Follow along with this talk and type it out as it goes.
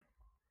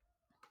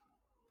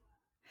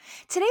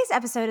Today's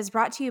episode is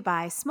brought to you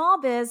by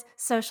Small Biz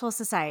Social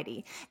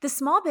Society. The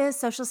Small Biz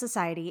Social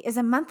Society is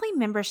a monthly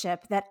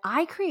membership that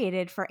I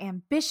created for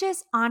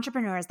ambitious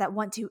entrepreneurs that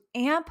want to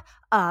amp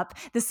up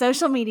the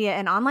social media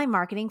and online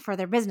marketing for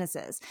their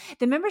businesses.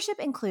 The membership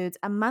includes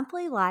a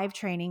monthly live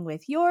training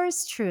with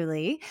yours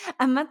truly,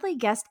 a monthly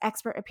guest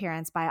expert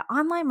appearance by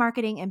online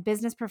marketing and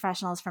business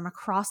professionals from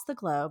across the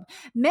globe,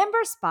 member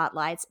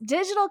spotlights,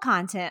 digital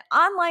content,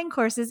 online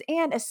courses,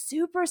 and a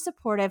super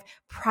supportive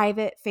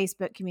private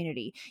Facebook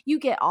community. You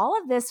get all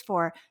of this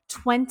for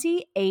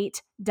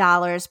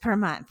 $28 per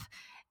month.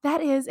 That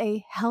is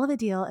a hell of a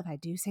deal, if I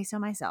do say so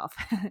myself.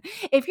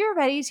 If you're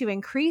ready to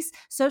increase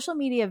social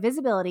media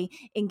visibility,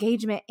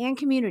 engagement, and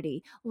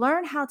community,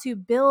 learn how to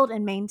build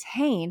and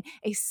maintain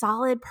a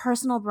solid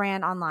personal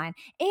brand online,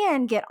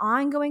 and get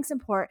ongoing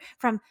support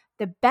from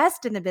the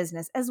best in the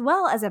business, as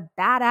well as a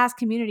badass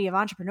community of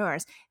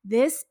entrepreneurs,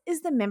 this is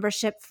the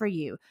membership for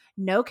you.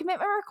 No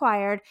commitment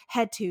required.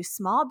 Head to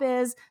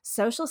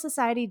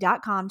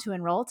smallbizsocialsociety.com to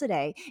enroll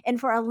today.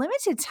 And for a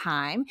limited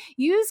time,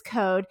 use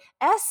code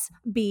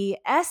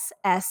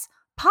SBSS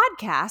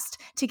podcast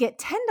to get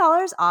 $10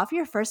 off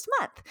your first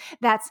month.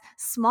 That's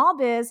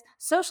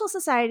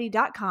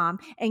smallbizsocialsociety.com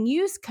and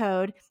use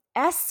code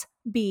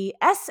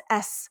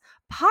SBSS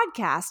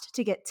podcast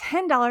to get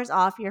 $10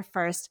 off your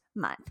first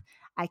month.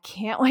 I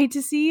can't wait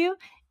to see you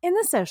in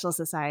the Social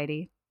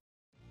Society.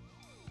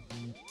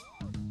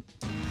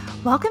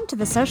 Welcome to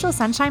the Social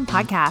Sunshine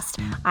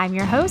Podcast. I'm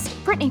your host,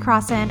 Brittany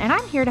Crossan, and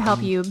I'm here to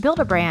help you build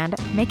a brand,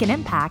 make an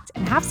impact,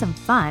 and have some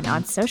fun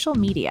on social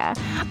media.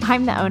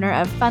 I'm the owner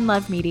of Fun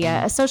Love Media,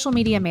 a social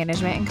media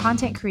management and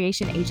content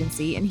creation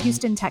agency in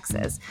Houston,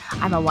 Texas.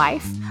 I'm a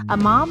wife, a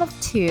mom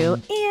of two,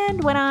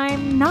 and when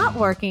I'm not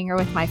working or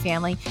with my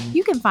family,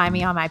 you can find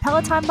me on my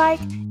Peloton bike,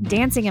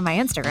 dancing in my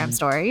Instagram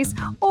stories,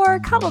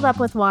 or cuddled up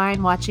with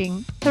wine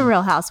watching The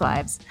Real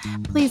Housewives.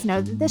 Please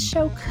know that this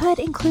show could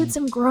include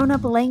some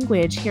grown-up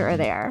language here or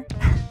there.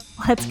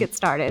 Let's get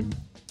started.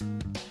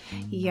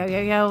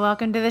 Yo,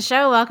 welcome to the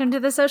show. Welcome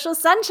to the Social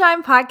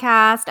Sunshine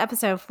Podcast,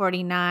 episode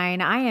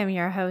 49. I am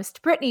your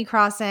host, Brittany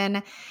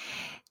Crossan.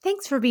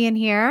 Thanks for being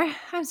here.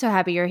 I'm so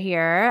happy you're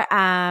here.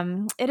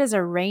 It is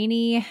a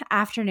rainy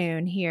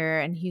afternoon here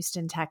in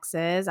Houston,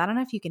 Texas. I don't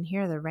know if you can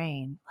hear the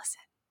rain.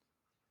 Listen.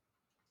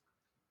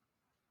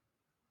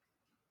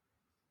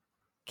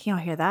 Can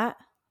y'all hear that?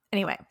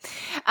 Anyway,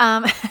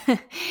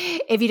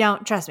 if you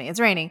don't, trust me,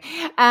 it's raining.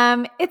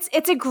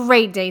 It's a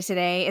great day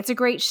today. It's a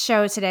great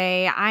show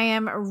today. I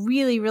am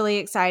really, really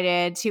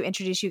excited to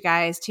introduce you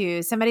guys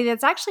to somebody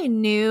that's actually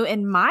new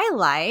in my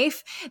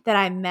life that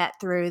I met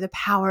through the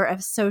power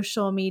of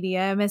social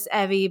media, Miss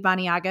Evie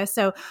Baniaga.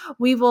 So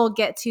we will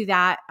get to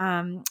that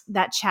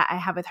chat I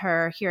have with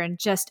her here in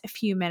just a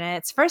few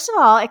minutes. First of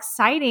all,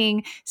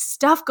 exciting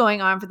stuff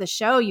going on for the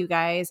show, you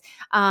guys.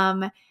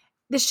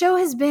 The show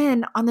has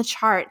been on the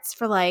charts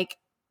for like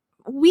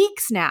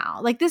weeks now.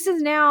 Like this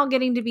is now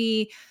getting to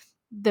be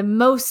the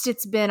most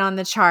it's been on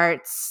the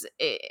charts,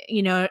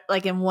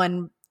 like in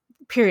one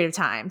period of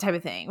time type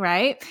of thing,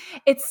 right?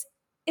 It's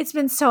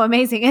been so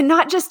amazing. And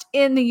not just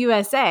in the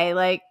USA,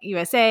 like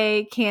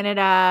USA,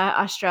 Canada,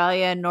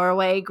 Australia,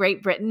 Norway,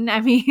 Great Britain.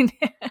 I mean,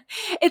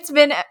 it's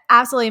been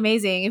absolutely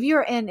amazing. If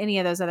you're in any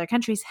of those other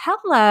countries,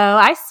 hello,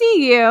 I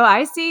see you.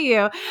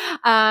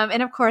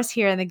 And of course,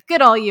 here in the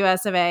good old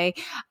US of A,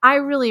 I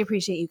really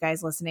appreciate you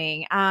guys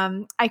listening.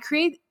 I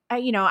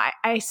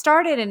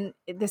started in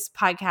this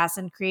podcast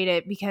and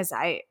created because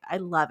I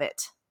love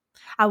it.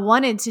 I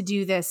wanted to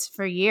do this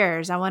for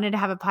years. I wanted to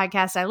have a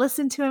podcast. I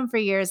listened to him for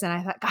years and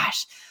I thought,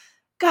 gosh,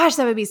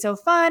 that would be so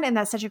fun. And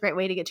that's such a great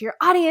way to get to your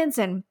audience.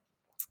 And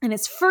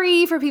it's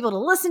free for people to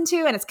listen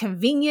to and it's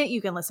convenient.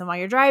 You can listen while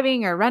you're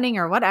driving or running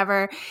or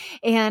whatever.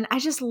 And I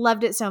just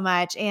loved it so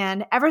much.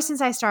 And ever since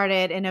I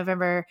started in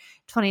November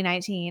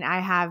 2019, I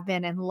have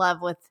been in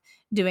love with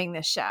doing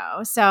this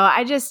show. So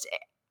I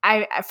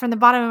from the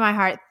bottom of my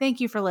heart, thank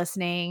you for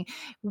listening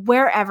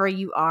wherever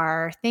you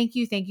are. Thank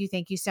you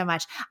so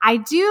much. I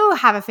do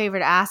have a favor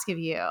to ask of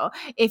you.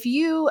 If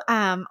you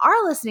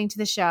are listening to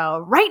the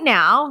show right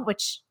now,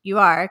 which you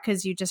are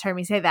because you just heard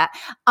me say that.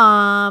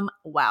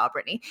 Wow,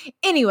 Brittany.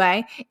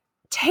 Anyway,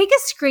 take a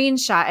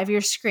screenshot of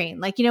your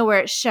screen, like, where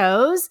it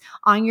shows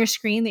on your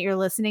screen that you're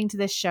listening to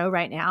this show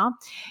right now.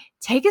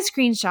 Take a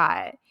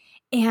screenshot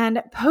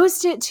and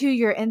post it to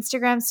your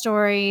Instagram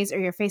stories or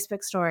your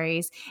Facebook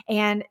stories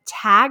and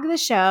tag the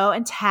show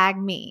and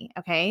tag me.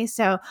 Okay.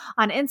 So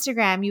on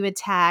Instagram, you would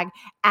tag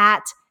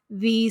at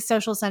the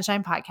Social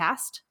Sunshine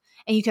Podcast.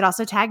 And you could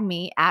also tag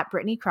me at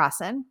Brittany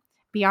Crossan,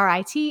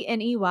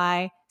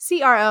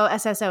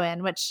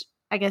 BritneyCrosson, which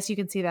I guess you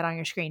can see that on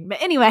your screen.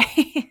 But anyway,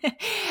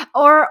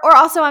 or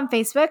also on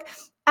Facebook.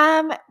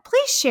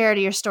 Please share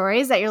to your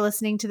stories that you're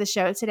listening to the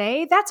show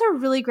today. That's a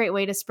really great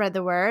way to spread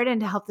the word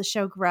and to help the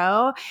show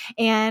grow.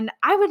 And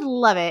I would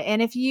love it.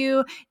 And if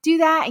you do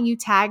that and you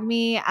tag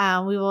me,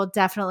 we will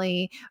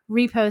definitely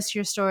repost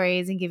your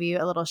stories and give you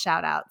a little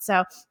shout out.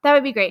 So that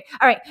would be great.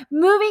 All right,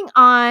 moving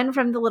on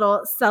from the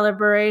little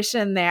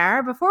celebration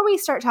there, before we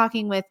start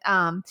talking with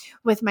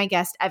my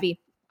guest, Evie.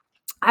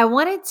 I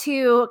wanted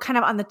to kind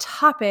of on the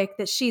topic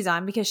that she's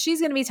on, because she's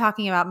going to be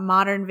talking about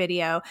modern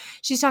video.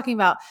 She's talking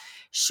about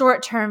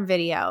short-term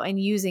video and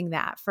using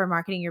that for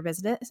marketing your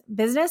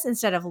business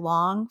instead of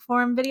long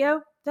form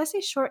video. Did I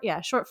say short?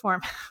 Yeah, short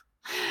form.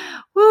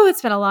 Woo,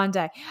 it's been a long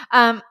day.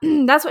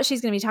 That's what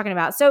she's going to be talking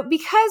about. So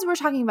because we're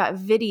talking about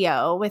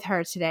video with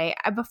her today,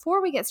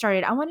 before we get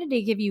started, I wanted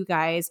to give you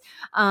guys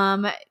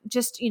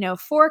just,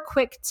 4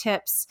 quick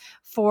tips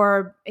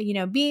for,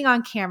 being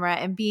on camera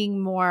and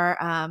being more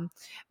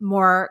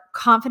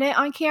confident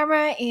on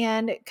camera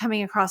and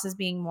coming across as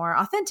being more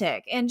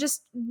authentic and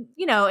just,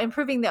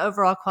 improving the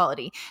overall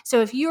quality.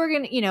 So if you are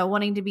going to,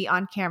 wanting to be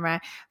on camera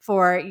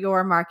for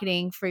your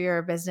marketing, for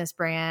your business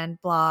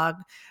brand, blog,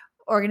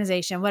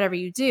 organization, whatever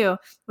you do,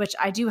 which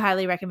I do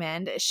highly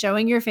recommend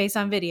showing your face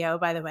on video,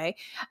 by the way.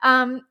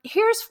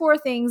 Here's 4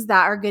 things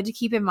that are good to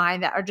keep in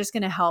mind that are just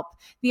going to help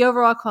the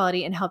overall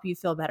quality and help you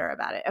feel better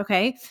about it.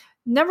 Okay.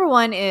 Number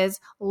 1 is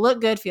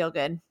look good, feel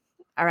good.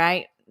 All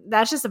right.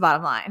 That's just the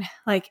bottom line.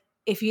 Like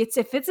if it's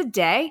a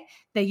day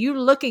that you're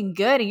looking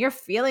good and you're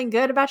feeling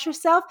good about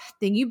yourself,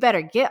 then you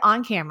better get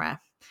on camera.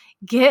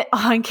 Get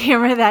on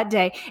camera that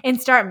day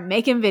and start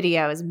making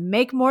videos.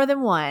 Make more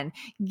than one.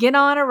 Get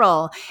on a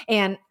roll.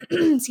 And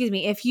excuse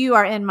me, if you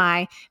are in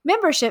my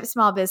membership,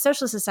 Small Biz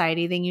Social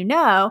Society, then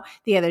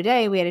the other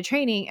day we had a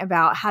training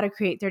about how to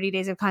create 30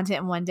 days of content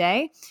in one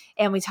day.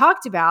 And we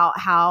talked about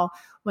how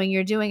when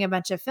you're doing a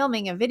bunch of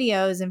filming of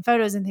videos and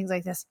photos and things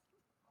like this,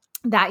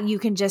 that you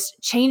can just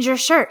change your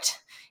shirt.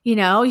 You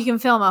can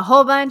film a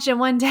whole bunch in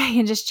one day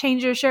and just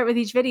change your shirt with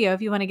each video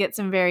if you want to get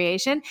some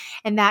variation.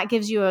 And that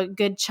gives you a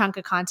good chunk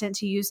of content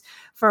to use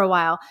for a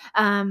while.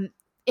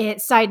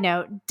 Side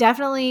note,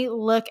 definitely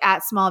look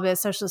at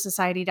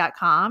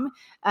smallbizsocialsociety.com.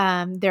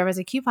 There was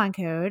a coupon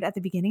code at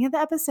the beginning of the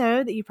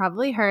episode that you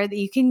probably heard that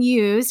you can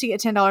use to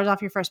get $10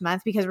 off your first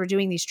month, because we're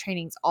doing these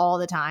trainings all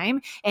the time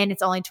and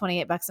it's only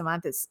 $28 a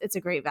month. It's a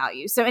great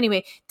value. So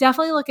anyway,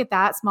 definitely look at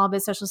that,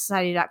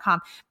 smallbizsocialsociety.com.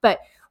 But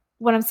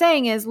what I'm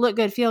saying is look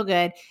good, feel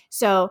good.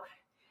 So,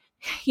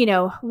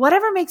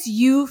 whatever makes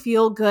you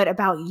feel good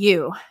about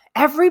you.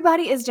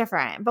 Everybody is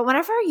different. But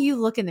whenever you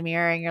look in the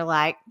mirror and you're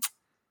like,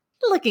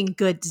 looking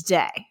good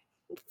today,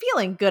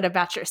 feeling good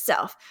about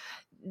yourself,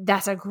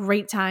 that's a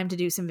great time to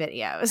do some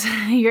videos.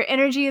 Your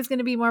energy is going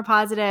to be more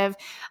positive.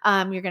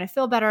 You're going to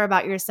feel better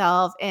about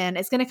yourself, and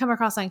it's going to come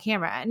across on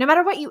camera. No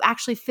matter what you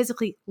actually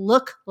physically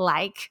look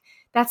like,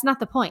 that's not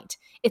the point.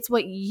 It's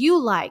what you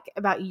like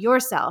about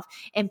yourself,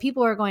 and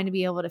people are going to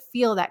be able to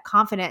feel that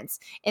confidence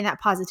and that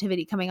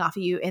positivity coming off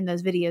of you in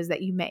those videos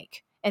that you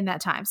make in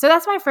that time. So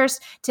that's my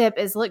first tip,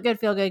 is look good,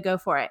 feel good, go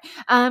for it.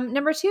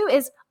 Number 2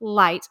 is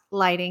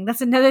lighting. That's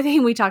another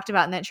thing we talked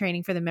about in that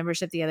training for the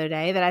membership the other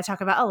day that I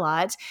talk about a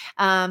lot.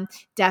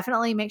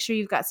 Definitely make sure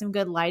you've got some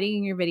good lighting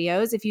in your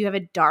videos. If you have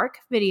a dark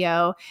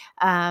video,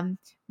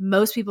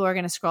 most people are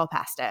going to scroll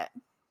past it.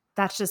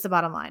 That's just the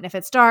bottom line. If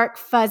it's dark,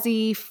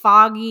 fuzzy,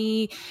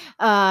 foggy,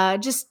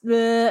 blah,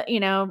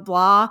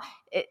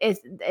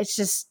 it's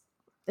just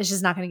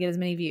not going to get as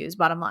many views,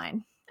 bottom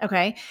line.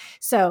 Okay.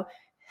 So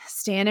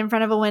stand in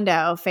front of a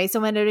window, face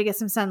a window to get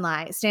some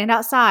sunlight, stand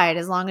outside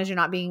as long as you're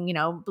not being,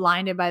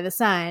 blinded by the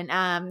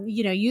sun.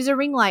 Use a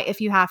ring light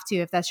if you have to,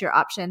 if that's your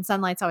option.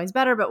 Sunlight's always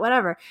better, but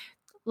whatever.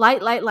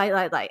 Light.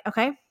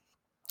 Okay.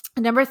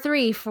 Number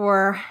 3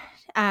 for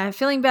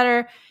feeling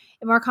better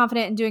and more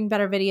confident in doing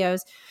better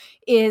videos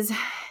is,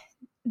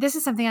 this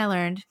is something I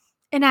learned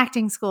in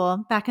acting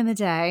school back in the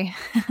day.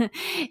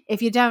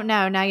 If you don't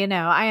know, now you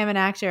know. I am an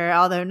actor,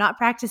 although not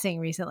practicing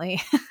recently.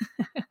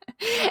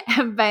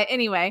 But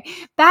anyway,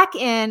 back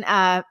in,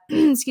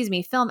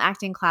 film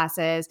acting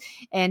classes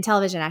and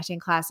television acting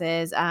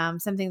classes,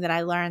 something that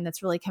I learned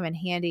that's really come in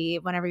handy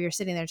whenever you're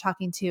sitting there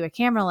talking to a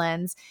camera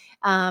lens,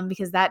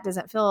 because that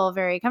doesn't feel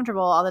very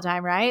comfortable all the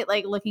time, right?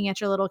 Like looking at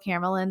your little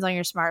camera lens on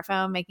your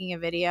smartphone, making a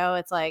video,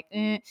 it's like,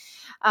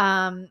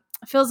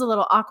 feels a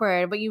little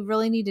awkward. What you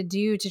really need to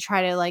do to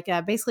try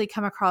to basically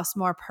come across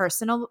more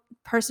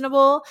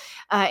personable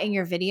in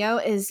your video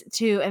is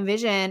to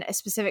envision a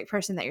specific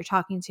person that you're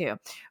talking to,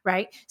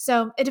 right?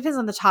 So it depends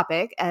on the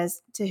topic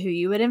as to who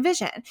you would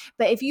envision.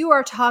 But if you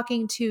are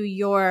talking to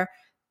your,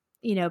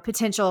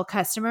 potential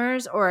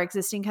customers or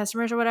existing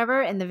customers or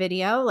whatever in the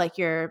video, like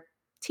you're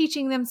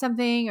teaching them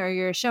something or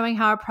you're showing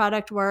how a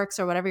product works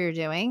or whatever you're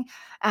doing,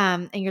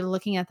 and you're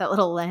looking at that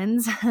little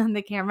lens on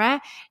the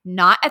camera,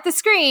 not at the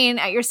screen,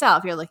 at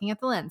yourself, you're looking at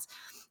the lens.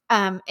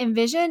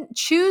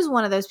 Choose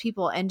one of those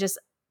people and just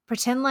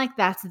pretend like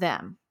that's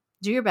them.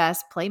 Do your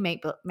best, play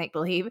make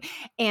believe.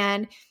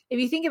 And if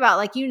you think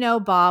about,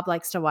 Bob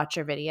likes to watch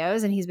your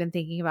videos and he's been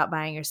thinking about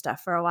buying your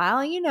stuff for a while,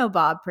 and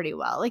Bob pretty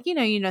well,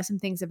 you know some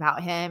things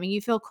about him and you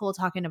feel cool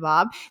talking to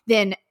Bob,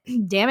 then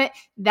damn it,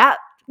 that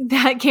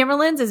camera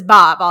lens is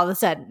Bob all of a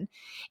sudden.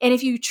 And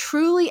if you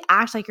truly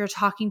act like you're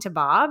talking to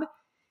Bob,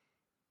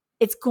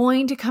 it's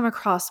going to come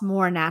across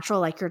more natural,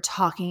 like you're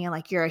talking and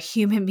like you're a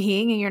human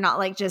being and you're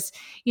not just,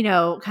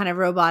 kind of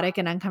robotic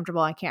and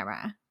uncomfortable on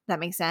camera. That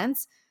makes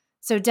sense?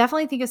 So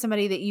definitely think of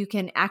somebody that you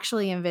can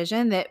actually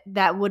envision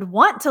that would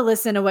want to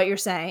listen to what you're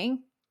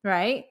saying,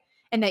 right?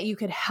 and that you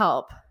could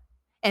help,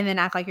 and then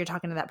act like you're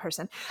talking to that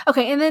person.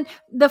 Okay. And then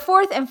the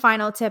fourth and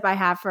final tip I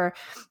have for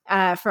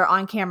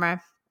on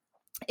camera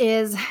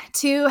is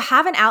to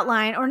have an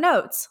outline or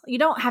notes. You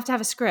don't have to have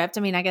a script.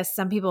 I mean, I guess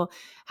some people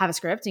have a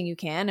script and you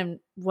can, and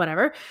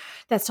whatever,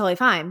 that's totally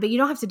fine, but you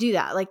don't have to do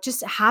that. Like,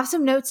 just have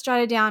some notes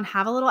jotted down,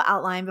 have a little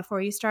outline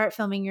before you start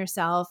filming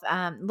yourself.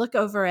 Look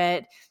over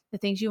it, the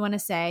things you want to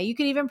say. You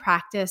could even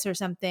practice or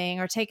something,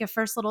 or take a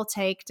first little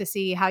take to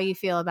see how you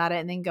feel about it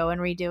and then go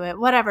and redo it,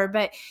 whatever.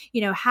 But,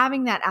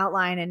 having that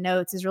outline and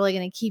notes is really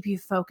going to keep you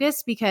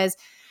focused, because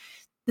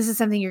this is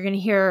something you're going to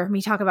hear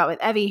me talk about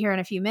with Evie here in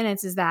a few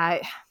minutes, is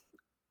that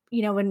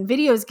when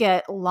videos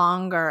get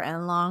longer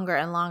and longer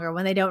and longer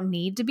when they don't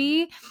need to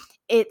be,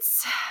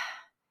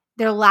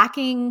 they're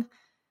lacking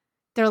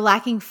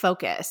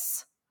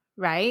focus,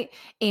 right?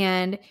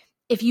 And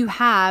if you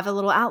have a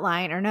little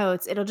outline or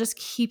notes, it'll just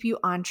keep you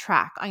on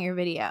track on your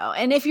video.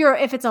 And if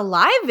it's a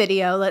live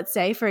video, let's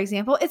say, for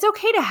example, it's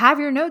okay to have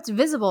your notes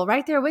visible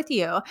right there with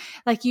you.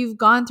 Like, you've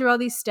gone through all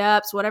these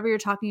steps, whatever you're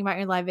talking about in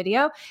your live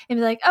video, and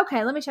be like,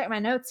 okay, let me check my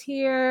notes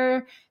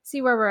here,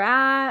 see where we're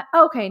at.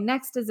 Okay,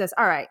 next is this.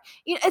 All right.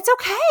 It's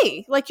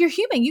okay. Like, you're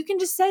human. You can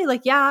just say,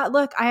 like, yeah,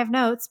 look, I have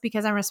notes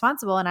because I'm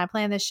responsible and I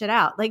plan this shit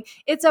out. Like,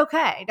 it's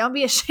okay. Don't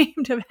be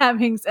ashamed of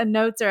having a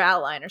notes or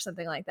outline or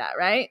something like that,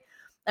 right?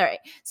 All right.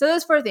 So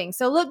those 4 things.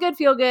 So look good,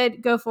 feel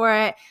good, go for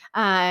it.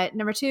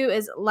 Number 2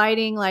 is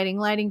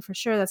lighting for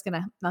sure. That's going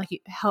to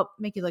help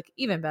make you look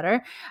even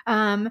better.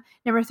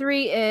 Number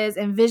 3 is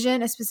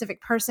envision a specific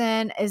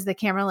person is the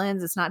camera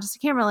lens. It's not just a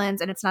camera lens,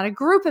 and it's not a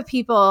group of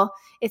people.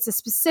 It's a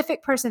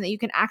specific person that you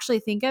can actually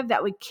think of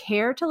that would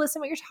care to listen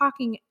to what you're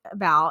talking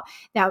about,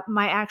 that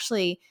might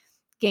actually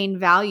gain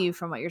value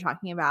from what you're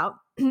talking about.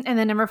 And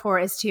then number 4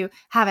 is to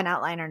have an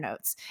outline or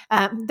notes.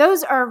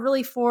 Those are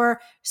really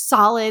 4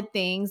 solid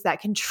things that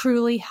can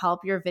truly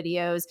help your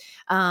videos,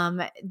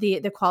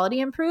 the quality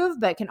improve,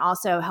 but can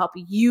also help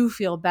you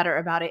feel better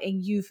about it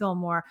and you feel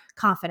more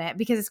confident.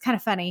 Because it's kind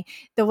of funny,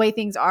 the way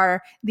things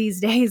are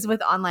these days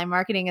with online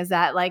marketing is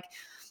that, like,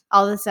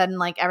 all of a sudden,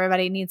 like,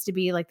 everybody needs to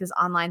be like this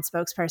online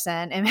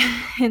spokesperson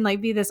and like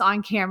be this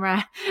on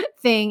camera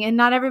thing. And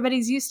not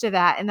everybody's used to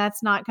that. And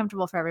that's not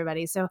comfortable for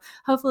everybody. So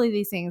hopefully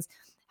these things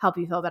help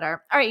you feel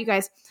better. All right, you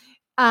guys,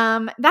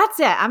 that's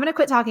it. I'm going to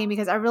quit talking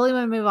because I really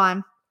want to move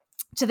on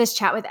to this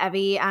chat with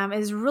Evie.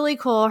 Is really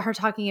cool. Her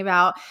talking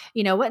about,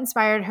 what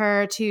inspired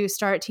her to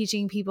start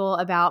teaching people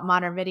about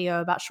modern video,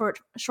 about short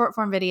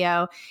form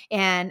video,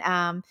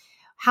 and,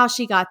 how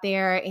she got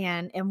there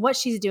and what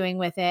she's doing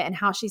with it and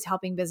how she's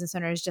helping business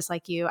owners just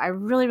like you. I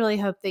really, really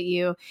hope that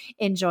you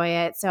enjoy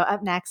it. So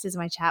up next is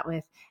my chat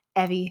with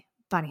Evie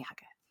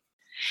Baniaga.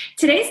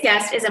 Today's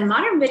guest is a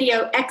modern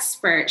video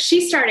expert.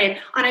 She started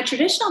on a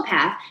traditional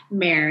path,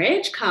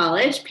 marriage,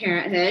 college,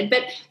 parenthood,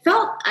 but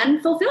felt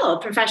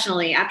unfulfilled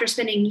professionally after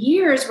spending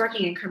years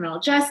working in criminal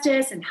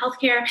justice and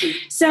healthcare.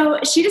 So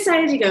she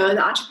decided to go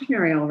the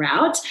entrepreneurial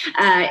route,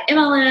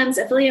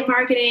 MLMs, affiliate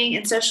marketing,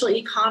 and social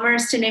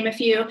e-commerce, to name a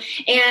few.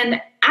 And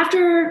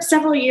after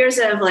several years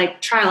of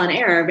trial and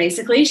error,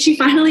 basically, she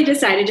finally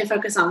decided to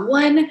focus on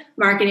one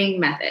marketing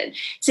method.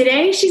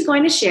 Today, she's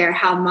going to share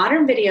how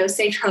modern video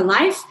saved her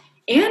life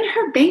and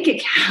her bank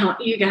account,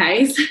 you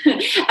guys.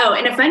 Oh,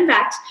 and a fun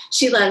fact,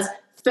 she loves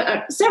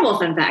several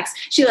fun facts.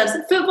 She loves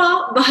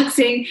football,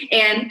 boxing,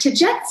 and to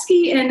jet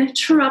ski in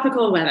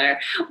tropical weather.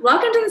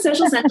 Welcome to the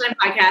Social Sunshine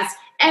Podcast,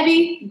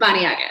 Evie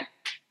Baniaga.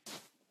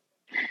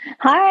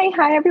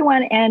 Hi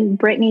everyone. And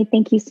Brittany,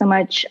 thank you so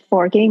much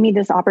for giving me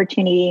this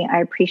opportunity.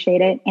 I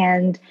appreciate it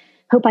and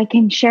hope I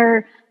can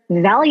share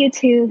value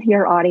to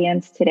your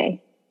audience today.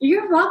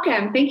 You're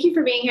welcome. Thank you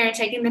for being here and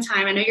taking the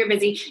time. I know you're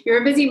busy.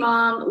 You're a busy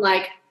mom.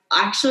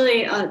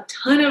 Actually, a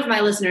ton of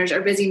my listeners are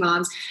busy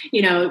moms.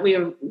 We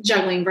are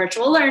juggling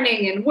virtual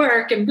learning and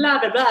work and blah,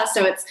 blah, blah.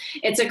 So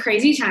it's a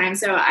crazy time.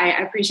 So I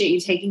appreciate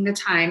you taking the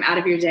time out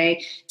of your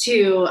day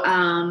to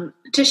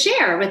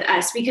share with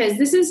us,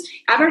 because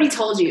I've already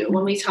told you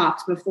when we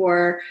talked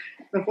before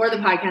the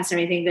podcast and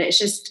everything, that it's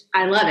just,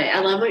 I love it. I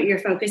love what you're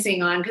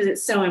focusing on because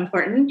it's so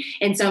important.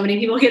 And so many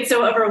people get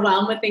so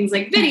overwhelmed with things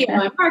like video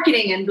and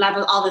marketing and blah,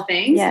 blah, all the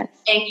things. Yes.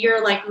 And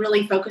you're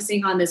really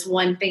focusing on this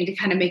one thing to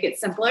kind of make it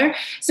simpler.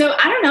 So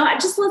I don't know,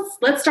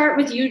 let's start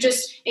with you,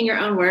 just in your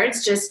own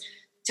words, just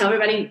tell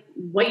everybody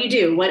what you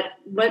do,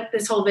 what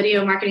this whole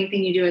video marketing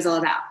thing you do is all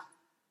about.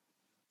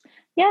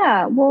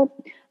 Yeah. Well,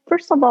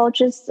 first of all,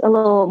 just a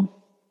little,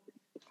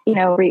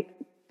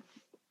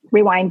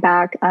 rewind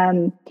back.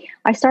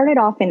 I started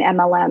off in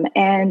MLM,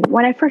 and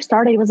when I first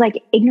started, it was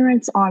like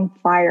ignorance on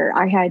fire.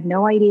 I had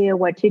no idea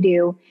what to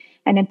do.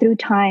 And then through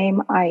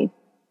time, I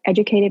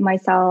educated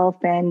myself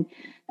and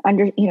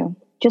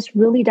just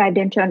really dived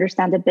in to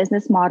understand the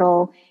business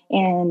model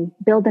and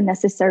develop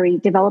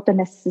the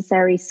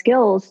necessary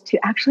skills to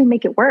actually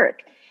make it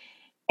work.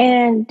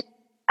 And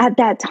at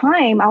that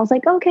time, I was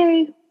like,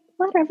 okay,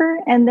 whatever.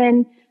 And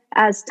then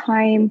as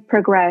time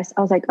progressed,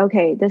 I was like,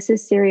 okay, this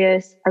is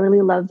serious. I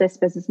really love this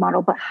business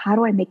model, but how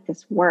do I make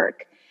this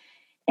work?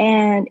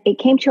 And it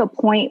came to a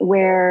point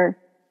where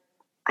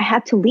I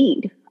had to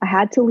lead. I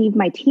had to lead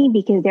my team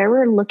because they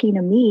were looking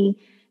to me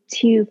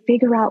to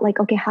figure out like,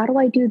 okay, how do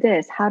I do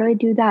this? How do I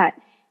do that?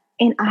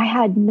 And I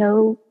had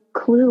no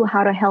clue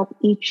how to help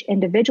each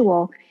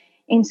individual.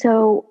 And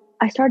so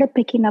I started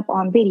picking up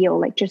on video,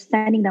 like just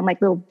sending them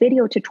like little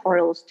video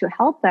tutorials to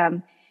help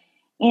them.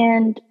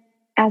 And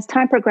as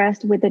time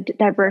progressed with the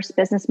diverse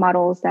business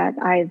models that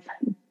I've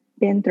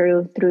been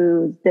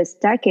through this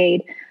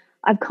decade,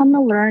 I've come to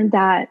learn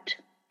that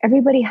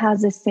everybody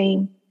has the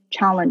same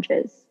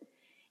challenges.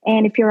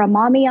 And if you're a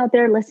mommy out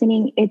there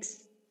listening,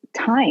 it's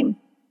time.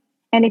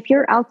 And if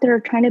you're out there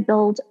trying to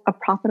build a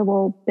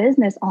profitable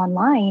business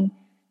online,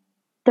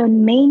 the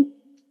main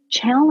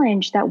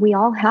challenge that we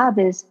all have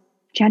is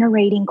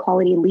generating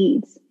quality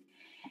leads.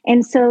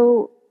 And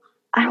so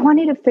I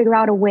wanted to figure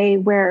out a way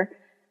where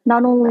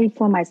not only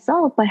for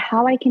myself, but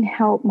how I can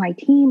help my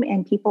team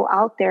and people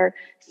out there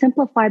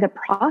simplify the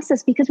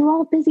process, because we're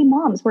all busy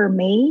moms. We're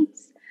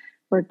maids,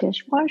 we're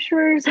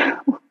dishwashers,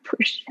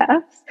 we're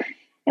chefs,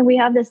 and we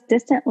have this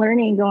distant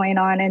learning going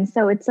on. And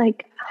so it's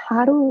like,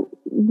 how do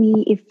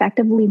we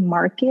effectively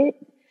market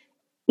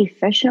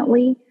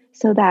efficiently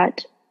so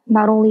that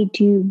not only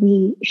do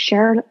we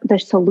share the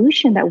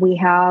solution that we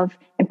have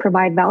and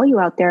provide value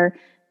out there,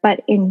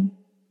 but in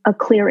a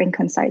clear and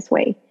concise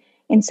way.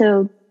 And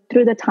so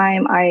through the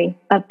time, I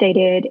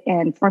updated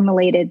and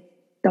formulated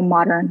the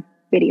modern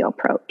video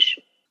approach.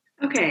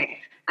 Okay.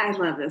 I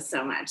love this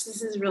so much.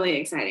 This is really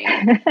exciting.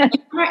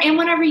 And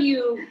whenever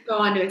you go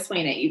on to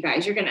explain it, you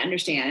guys, you're going to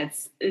understand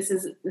this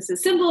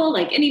is simple.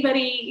 Like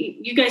anybody,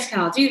 you guys can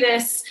all do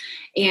this.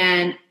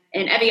 And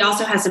Evie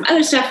also has some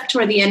other stuff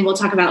toward the end. We'll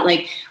talk about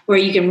like where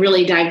you can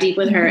really dive deep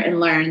with her and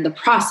learn the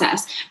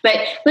process. But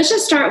let's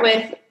just start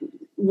with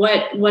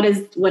what is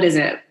it? What does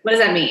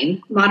that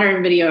mean?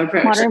 Modern video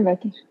approach. Modern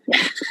video.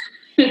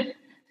 Yeah.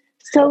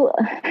 So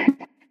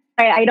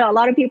I know a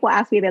lot of people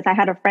ask me this. I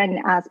had a friend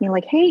ask me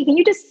like, hey, can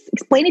you just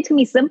explain it to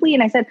me simply?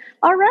 And I said,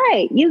 all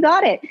right, you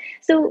got it.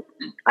 So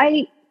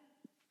I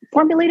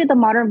formulated the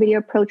modern video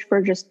approach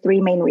for just three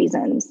main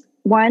reasons.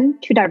 One,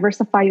 to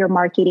diversify your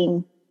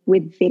marketing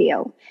with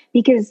video.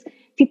 Because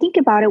if you think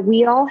about it,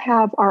 we all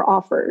have our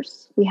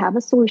offers. We have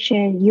a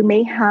solution. You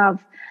may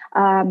have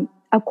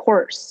a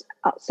course.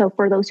 So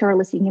for those who are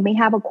listening, you may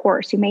have a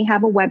course, you may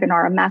have a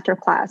webinar, a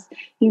masterclass,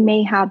 you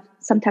may have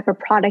some type of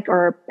product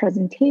or a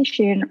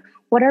presentation,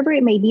 whatever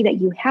it may be that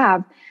you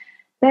have.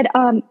 But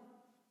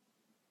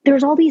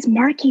there's all these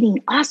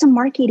awesome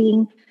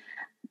marketing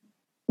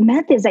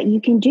methods that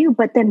you can do,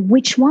 but then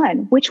which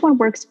one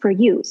works for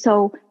you?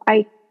 So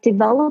I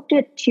developed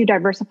it to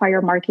diversify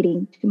your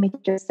marketing to make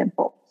it just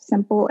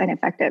simple and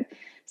effective.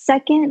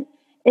 Second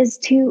is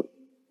to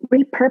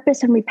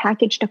repurpose and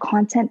repackage the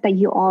content that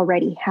you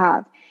already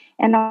have.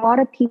 And a lot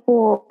of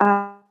people,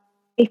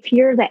 they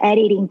fear the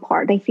editing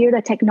part, they fear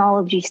the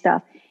technology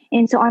stuff.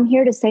 And so I'm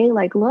here to say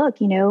like, look,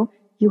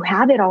 you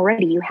have it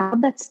already. You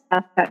have that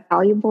stuff, that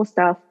valuable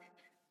stuff.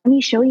 Let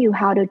me show you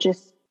how to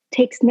just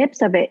take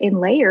snips of it in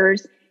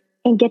layers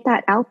and get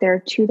that out there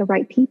to the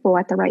right people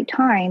at the right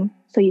time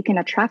so you can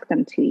attract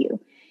them to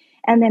you.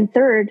 And then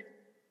third,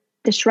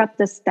 disrupt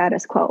the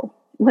status quo.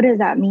 What does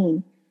that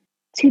mean?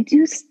 To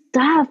do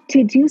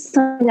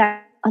something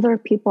that other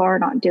people are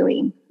not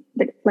doing.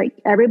 Like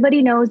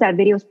everybody knows that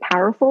video is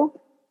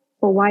powerful,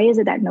 but why is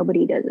it that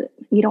nobody does it?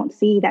 You don't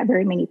see that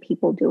very many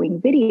people doing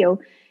video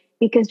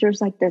because there's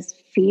like this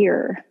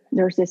fear.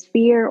 There's this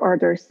fear or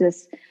there's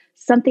this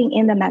something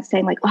in them that's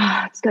saying like,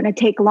 oh, it's going to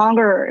take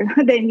longer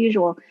than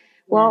usual.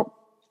 Well,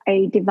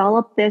 I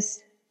developed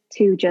this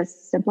to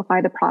just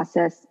simplify the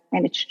process,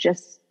 and it's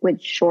just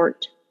with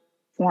short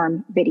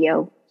form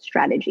video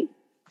strategy.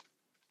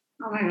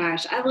 Oh my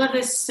gosh, I love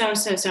this so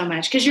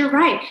much because you're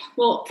right.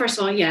 Well, first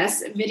of all,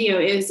 yes, video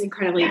is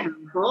incredibly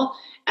powerful.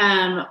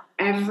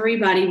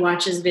 Everybody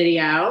watches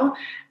video,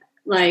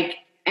 like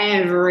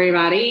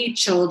everybody,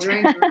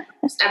 children,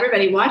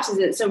 everybody watches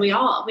it. So we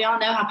all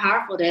know how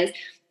powerful it is,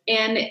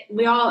 and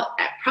we all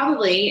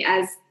probably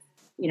as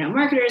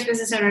marketers,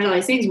 business owners, all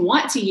these things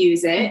want to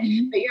use it.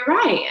 Mm-hmm. But you're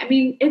right. I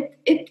mean,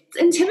 it's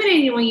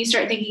intimidating when you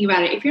start thinking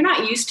about it. If you're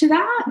not used to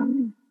that.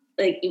 Mm-hmm.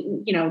 Like,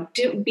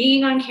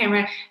 being on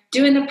camera,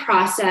 doing the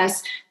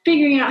process,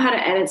 figuring out how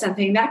to edit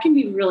something, that can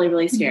be really,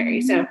 really scary.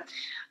 Mm-hmm. So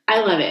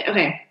I love it.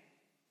 Okay.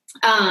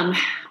 All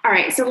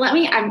right. So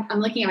I'm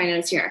looking at my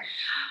notes here.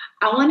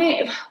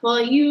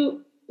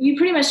 You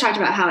pretty much talked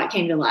about how it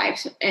came to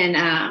life and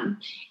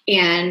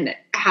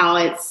how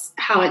it's,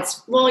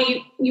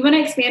 you want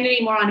to expand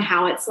any more on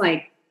how it's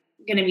like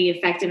going to be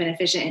effective and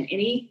efficient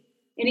in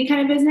any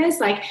kind of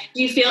business? Like,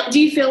 do you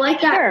feel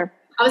like that? Sure.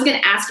 I was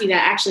going to ask you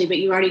that actually, but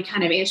you already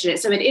kind of answered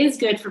it. So it is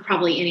good for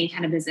probably any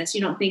kind of business.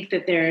 You don't think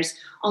that there's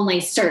only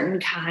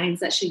certain kinds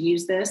that should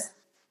use this?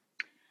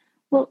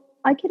 Well,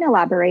 I can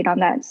elaborate on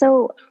that.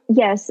 So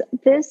yes,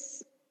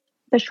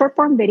 the short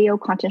form video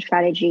content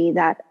strategy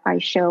that I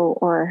show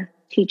or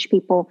teach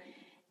people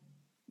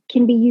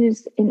can be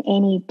used in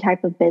any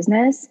type of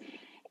business.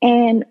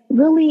 And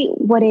really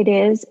what it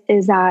is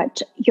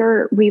that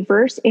you're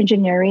reverse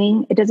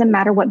engineering. It doesn't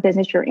matter what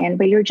business you're in,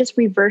 but you're just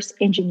reverse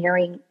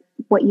engineering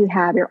what you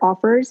have, your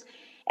offers,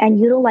 and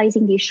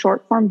utilizing these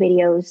short form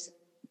videos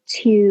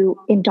to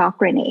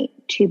indoctrinate,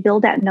 to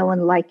build that know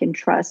and like and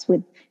trust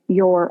with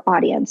your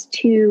audience,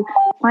 to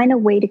find a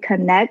way to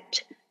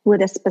connect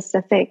with a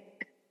specific,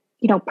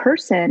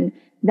 person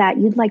that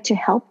you'd like to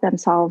help them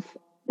solve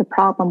the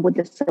problem with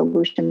the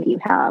solution that you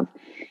have.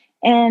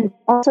 And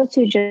also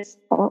to just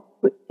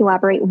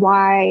elaborate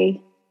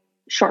why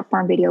short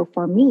form video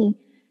for me,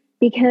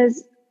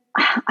 because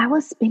I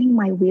was spinning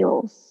my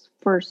wheels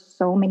for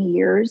so many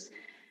years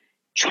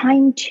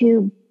trying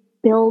to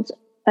build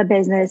a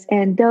business.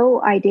 And though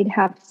I did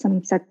have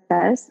some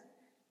success,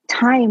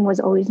 time was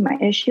always my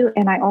issue.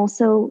 And I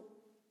also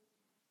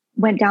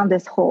went down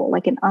this hole,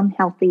 like an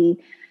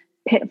unhealthy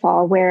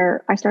pitfall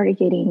where I started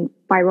getting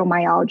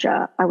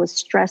fibromyalgia. I was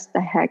stressed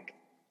the heck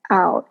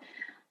out.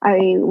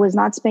 I was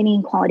not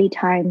spending quality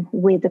time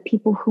with the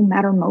people who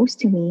matter most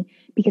to me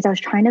because I was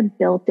trying to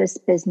build this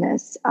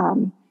business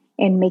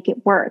and make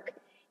it work.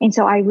 And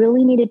so I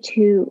really needed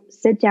to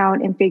sit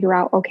down and figure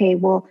out, okay,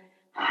 well,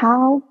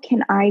 how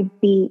can I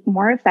be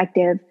more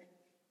effective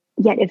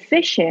yet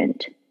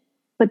efficient,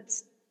 but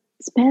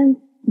spend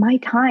my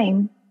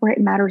time where it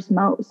matters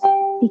most?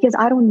 Because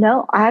I don't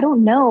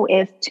know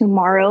if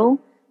tomorrow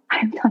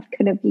I'm not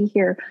going to be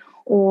here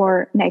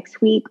or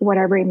next week,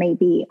 whatever it may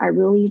be. I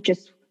really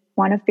just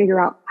want to figure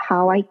out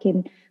how I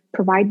can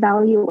provide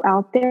value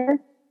out there,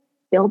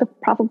 build a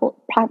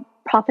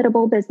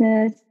profitable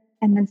business,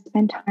 and then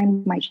spend time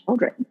with my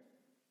children.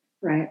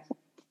 Right.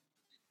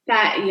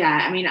 That,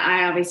 yeah. I mean,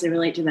 I obviously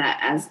relate to that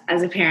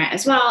as a parent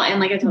as well. And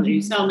like I told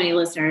you, so many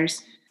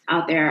listeners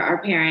out there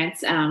are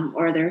parents,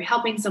 or they're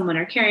helping someone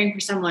or caring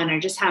for someone, or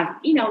just have,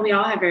 we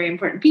all have very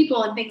important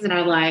people and things in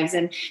our lives.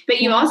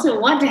 But you also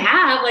want to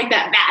have like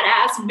that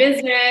badass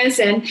business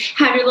and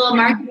have your little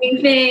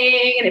marketing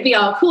thing and it'd be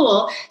all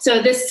cool.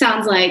 So this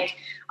sounds like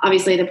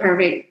obviously the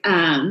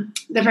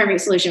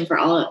perfect solution for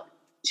all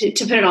to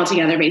put it all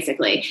together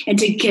basically, and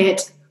to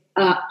get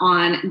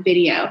on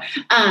video.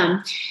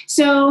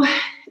 So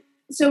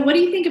what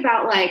do you think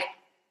about I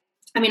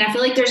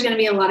feel like there's going to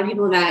be a lot of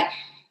people that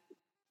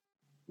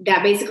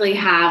basically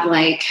have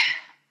like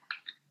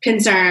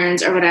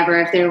concerns or whatever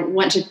if they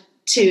want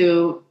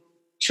to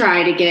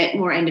try to get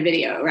more into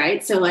video,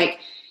 right? So they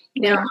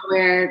don't know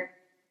where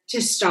to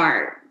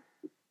start,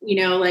 can you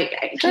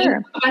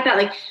talk about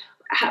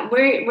that?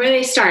 Where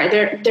they start?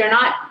 They're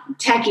not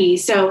techie.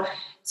 So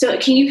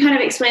can you kind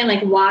of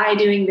explain why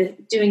doing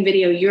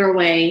video your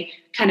way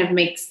kind of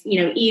makes,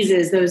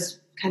 eases those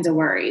kinds of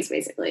worries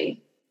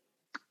basically?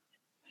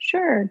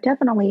 Sure,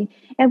 definitely.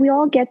 And we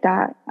all get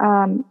that.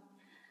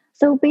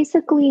 So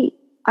basically,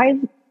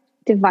 I've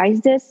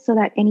devised this so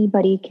that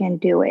anybody can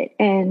do it.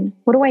 And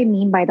what do I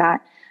mean by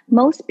that?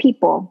 Most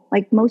people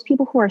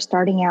who are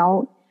starting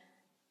out,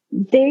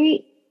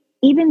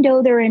 even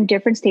though they're in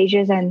different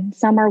stages and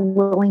some are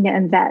willing to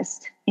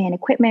invest in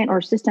equipment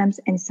or systems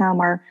and some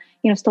are,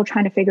 still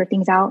trying to figure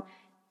things out,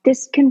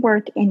 this can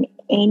work in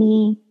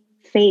any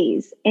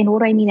phase. And what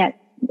do I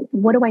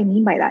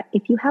mean by that?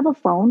 If you have a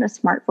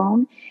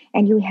smartphone,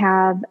 and you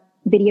have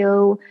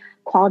video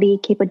quality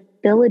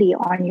capability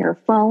on your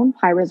phone,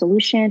 high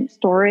resolution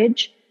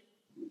storage,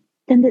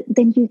 then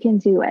you can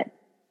do it.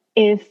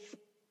 If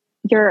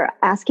you're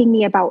asking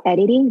me about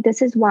editing,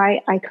 this is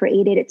why I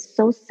created it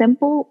so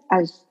simple,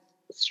 as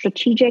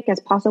strategic as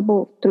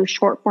possible through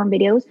short form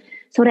videos,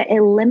 so that it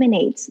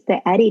eliminates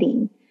the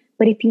editing.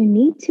 But if you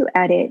need to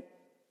edit,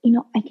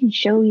 I can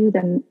show you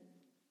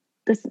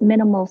this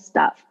minimal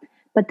stuff.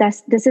 But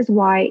this is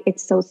why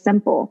it's so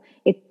simple.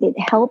 It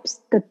helps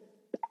the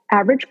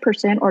average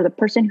person or the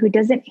person who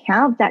doesn't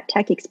have that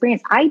tech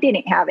experience. I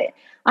didn't have it.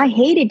 I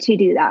hated to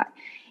do that.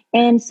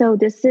 And so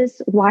this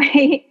is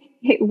why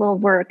it will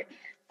work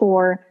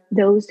for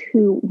those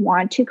who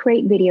want to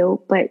create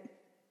video, but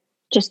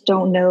just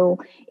don't know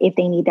if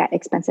they need that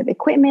expensive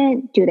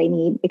equipment. Do they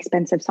need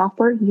expensive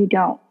software? You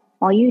don't.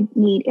 All you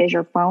need is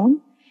your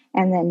phone,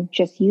 and then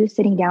just you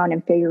sitting down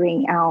and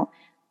figuring out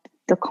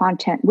the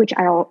content, which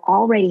I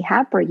already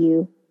have for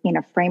you in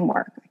a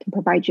framework. I can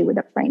provide you with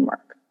a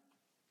framework.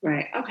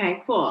 Right.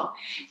 Okay, cool.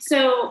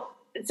 So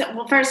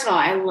well, first of all,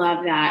 I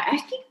love that. I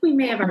think we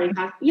may have already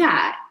talked. Yeah,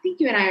 I think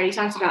you and I already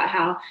talked about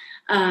how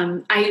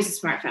I use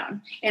a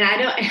smartphone, and I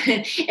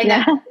don't, and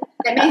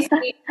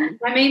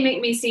that may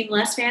make me seem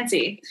less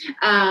fancy.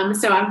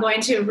 So I'm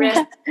going to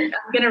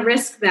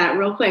risk that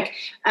real quick.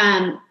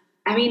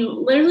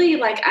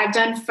 Literally, I've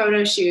done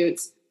photo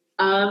shoots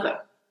of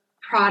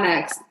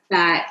products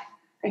that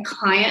a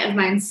client of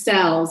mine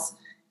sells,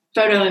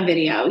 photo and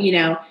video,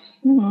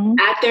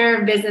 at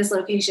their business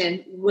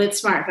location with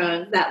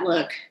smartphones that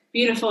look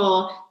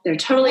beautiful. They're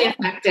totally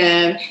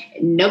effective.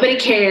 Nobody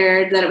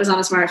cared that it was on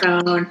a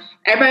smartphone.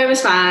 Everybody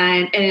was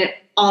fine. And it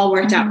all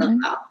worked out really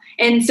well.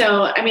 And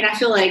so, I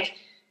feel like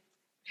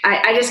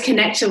I just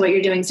connect to what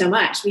you're doing so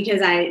much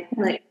because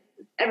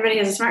everybody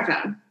has a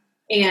smartphone.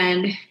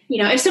 And,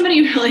 if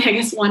somebody really, I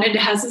guess, wanted to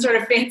have some sort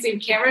of fancy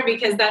camera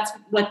because that's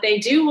what they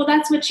do, well,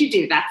 that's what you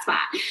do. That's fine.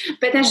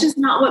 But that's just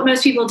not what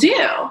most people do.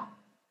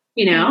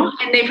 you know,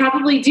 and they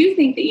probably do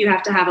think that you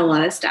have to have a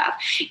lot of stuff.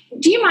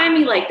 Do you mind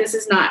me, like, this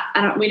is not,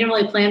 we didn't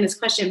really plan this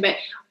question, but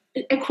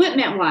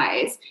equipment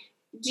wise,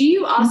 do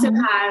you also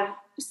have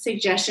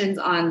suggestions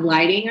on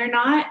lighting or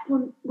not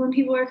when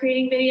people are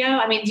creating video?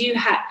 I mean, do you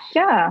have?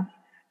 Yeah,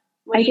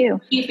 I do.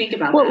 What do you think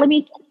about well,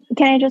 that?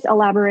 Can I just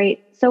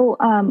elaborate? So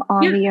on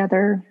the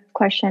other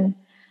question,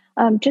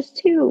 just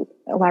to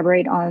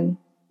elaborate on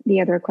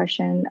the other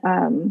question,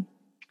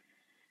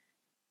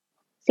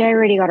 see, I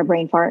already got a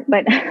brain fart,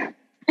 but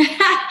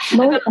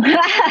smartphone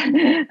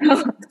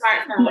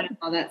and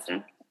all that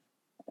stuff.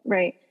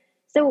 Right.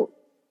 So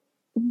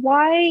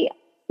why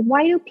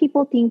do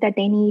people think that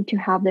they need to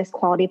have this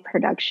quality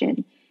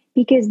production?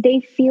 Because they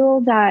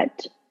feel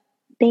that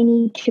they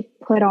need to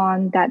put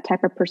on that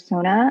type of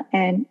persona.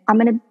 And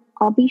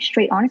I'll be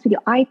straight honest with you.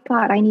 I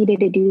thought I needed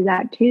to do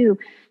that too.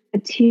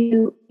 But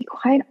to be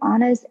quite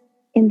honest,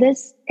 in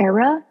this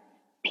era,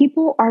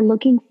 people are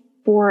looking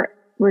for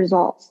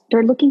results.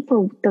 They're looking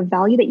for the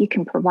value that you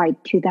can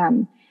provide to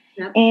them.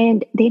 Yep.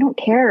 And they don't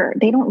care.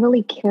 They don't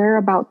really care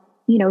about,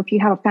 if you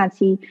have a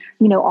fancy,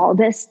 all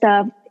this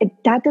stuff,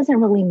 that doesn't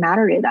really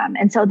matter to them.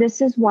 And so this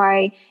is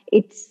why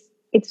it's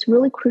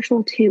really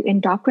crucial to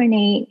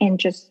indoctrinate and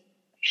just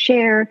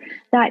share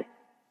that,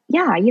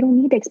 yeah, you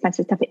don't need the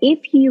expensive stuff.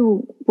 If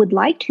you would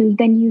like to,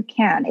 then you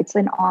can. It's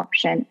an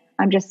option.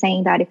 I'm just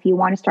saying that if you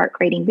want to start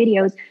creating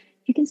videos,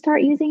 you can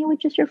start using it with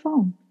just your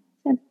phone.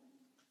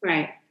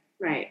 Right.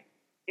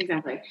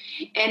 Exactly.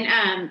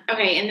 And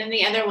okay, and then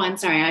the other one,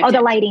 sorry.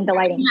 The lighting.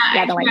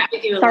 Yeah, the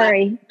lighting.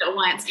 Sorry. At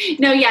once.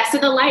 No, yeah, so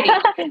the lighting.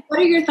 What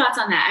are your thoughts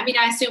on that? I mean,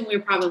 I assume we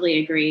probably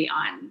agree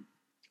on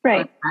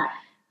that.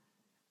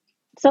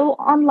 So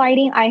on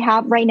lighting, I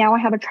have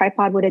a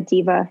tripod with a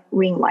Diva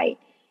ring light.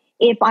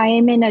 If I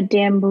am in a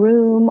dim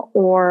room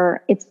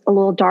or it's a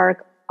little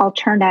dark, I'll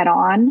turn that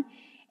on.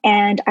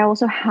 And I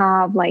also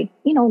have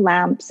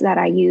lamps that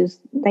I use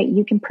that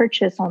you can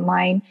purchase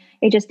online.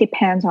 It just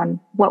depends on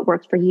what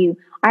works for you.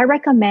 I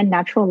recommend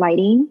natural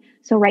lighting.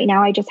 So right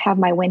now I just have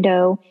my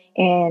window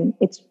and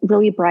it's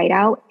really bright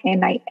out.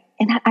 And I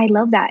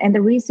love that. And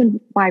the reason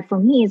why for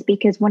me is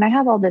because when I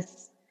have all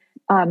this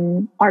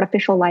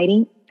artificial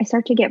lighting, I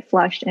start to get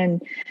flushed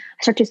and I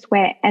start to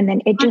sweat. And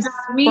then it just,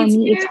 for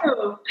me,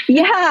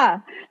 yeah.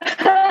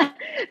 So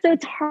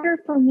it's harder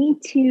for me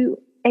to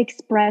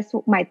express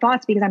my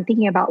thoughts because I'm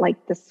thinking about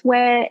the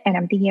sweat and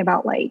I'm thinking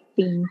about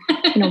being,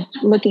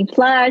 looking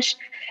flush.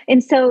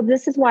 And so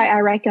this is why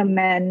I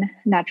recommend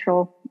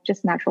natural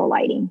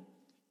lighting.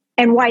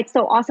 And why it's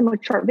so awesome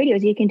with short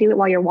videos. You can do it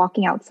while you're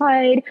walking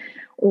outside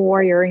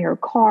or you're in your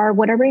car,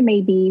 whatever it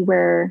may be,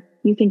 where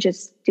you can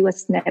just do a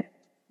snip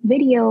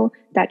video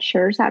that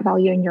shares that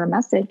value in your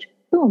message.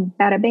 Boom,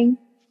 bada bing,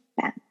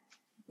 bam.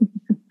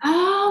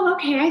 Oh,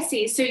 okay, I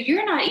see.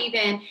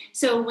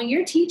 So when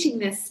you're teaching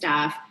this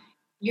stuff,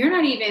 you're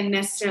not even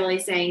necessarily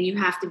saying you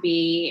have to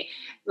be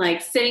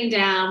sitting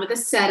down with a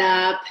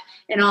setup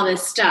and all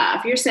this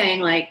stuff. You're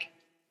saying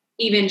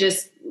even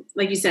just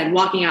like you said,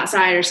 walking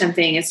outside or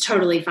something is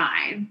totally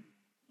fine.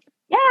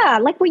 Yeah,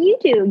 like what you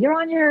do. You're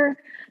on your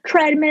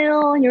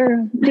treadmill,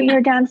 you're doing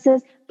your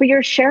dances, but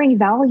you're sharing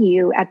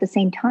value at the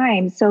same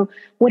time. So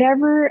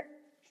whatever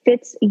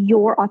fits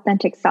your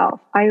authentic self.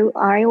 I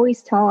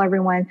always tell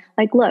everyone,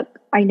 look,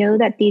 I know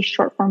that these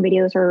short form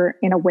videos are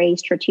in a way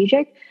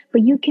strategic,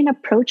 but you can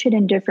approach it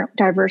in different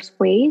diverse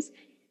ways,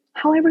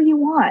 however you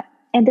want.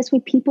 And this way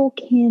people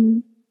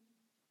can,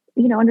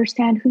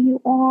 understand who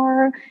you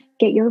are,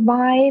 get your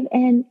vibe,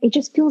 and it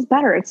just feels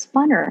better. It's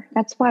funner.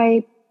 That's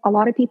why a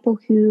lot of people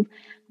who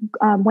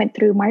went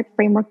through my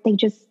framework, they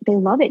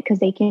love it because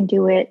they can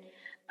do it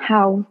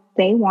how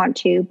they want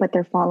to, but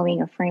they're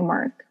following a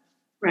framework.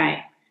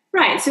 Right.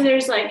 So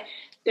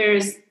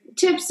there's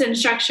tips and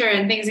structure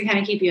and things that kind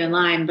of keep you in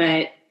line,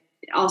 but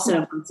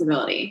also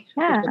flexibility.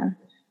 Yeah.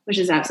 Which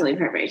is absolutely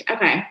perfect.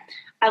 Okay.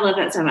 I love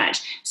that so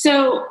much.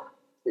 So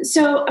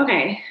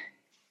okay.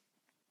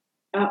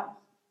 Oh,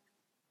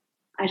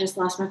 I just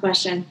lost my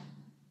question.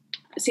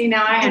 See,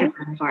 now I had a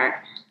brain fart.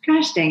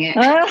 Gosh dang it.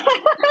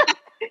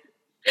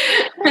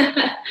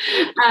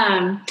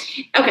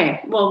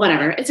 Okay. Well,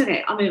 whatever. It's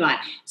okay. I'll move on.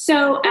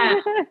 So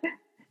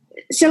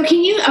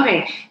can you,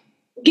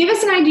 give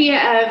us an idea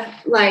of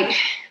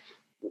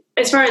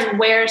as far as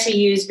where to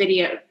use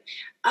video.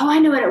 Oh, I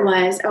know what it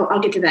was. Oh,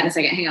 I'll get to that in a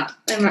second. Hang on.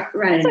 I'm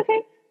writing.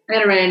 Okay. I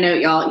gotta write a note,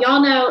 y'all.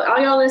 Y'all know, all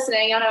y'all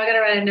listening, y'all know I gotta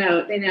write a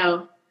note. They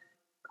know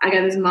I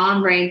got this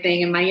mom brain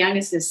thing and my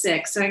youngest is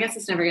 6, so I guess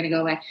it's never gonna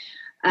go away.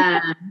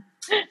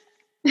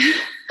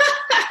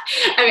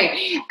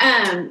 Okay.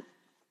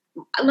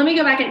 Let me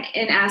go back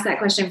and ask that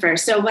question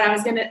first. So what I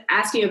was gonna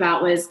ask you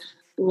about was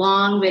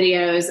long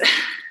videos.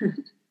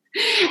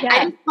 Yeah.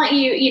 I just want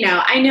you,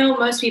 I know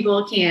most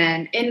people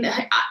can, and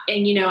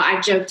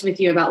I've joked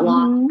with you about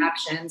long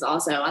captions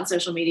also on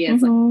social media.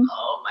 It's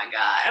oh my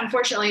God,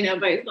 unfortunately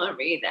nobody's going to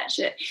read that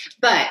shit.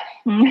 But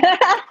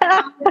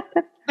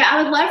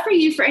I would love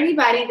for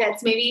anybody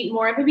that's maybe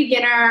more of a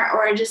beginner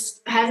or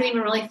just hasn't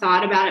even really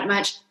thought about it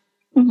much,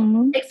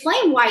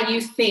 explain why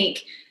you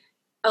think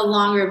a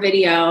longer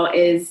video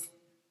is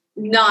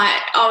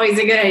not always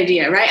a good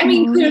idea, right? I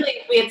mean, clearly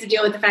we have to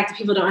deal with the fact that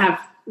people don't have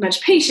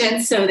much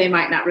patience, so they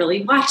might not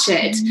really watch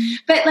it.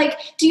 But like,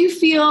 do you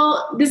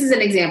feel, this is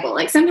an example,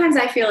 like sometimes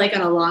I feel like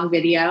on a long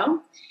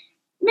video,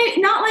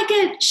 not like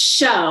a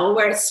show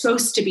where it's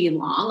supposed to be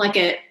long, like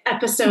an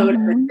episode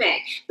or a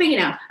thing, but you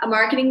know, a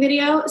marketing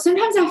video,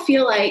 sometimes I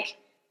feel like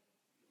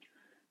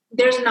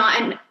there's not,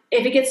 and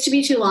if it gets to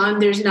be too long,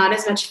 there's not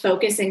as much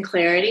focus and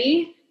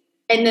clarity.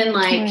 And then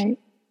like,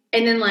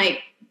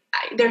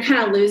 they're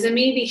kind of losing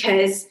me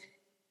because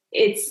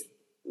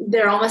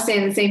they're almost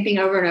saying the same thing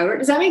over and over.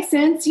 Does that make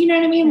sense? You know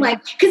what I mean?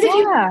 Like, because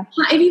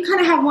if you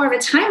kind of have more of a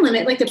time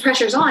limit, like the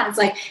pressure's on, it's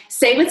like,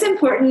 say what's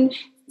important,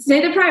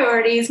 say the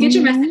priorities, get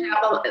your message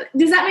out.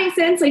 Does that make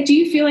sense? Like, do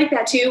you feel like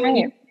that too when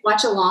you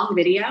watch a long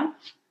video?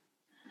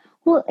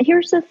 Well,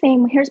 here's the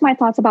thing. Here's my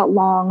thoughts about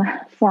long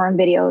form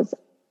videos.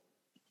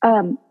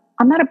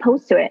 I'm not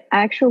opposed to it.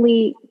 I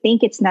actually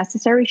think it's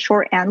necessary.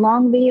 Short and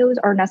long videos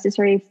are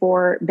necessary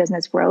for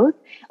business growth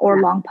or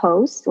long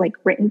posts, like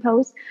written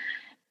posts.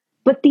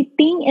 But the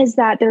thing is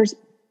that there's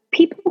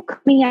people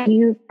coming at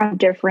you from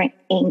different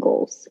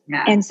angles.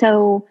 Yeah. And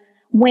so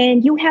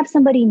when you have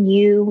somebody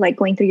new, like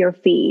going through your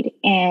feed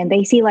and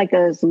they see like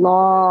this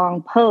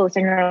long post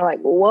and you're like,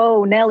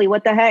 whoa, Nelly,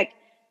 what the heck?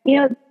 You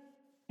know,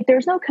 if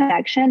there's no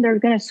connection, they're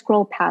going to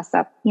scroll pass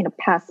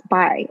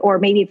by. Or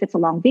maybe if it's a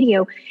long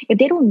video, if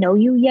they don't know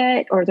you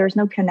yet, or there's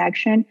no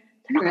connection,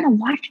 they're not going to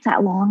watch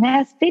that long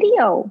ass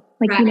video.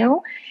 Like, you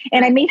know,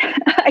 and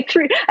I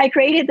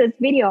created this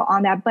video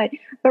on that, but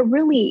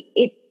really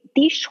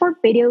these short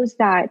videos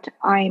that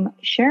I'm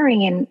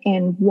sharing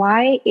and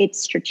why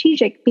it's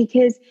strategic,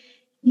 because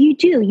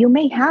you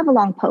may have a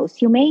long post,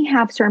 you may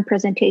have certain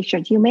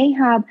presentations, you may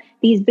have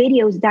these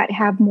videos that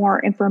have more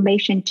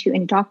information to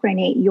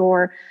indoctrinate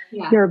your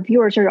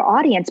viewers or your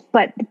audience.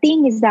 But the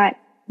thing is that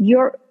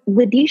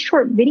with these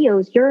short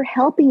videos, you're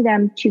helping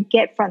them to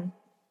get from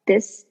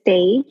this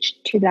stage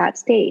to that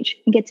stage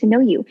and get to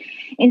know you.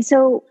 And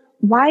so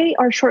why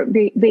are short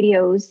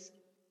videos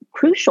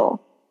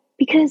crucial?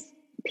 Because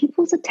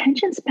people's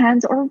attention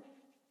spans are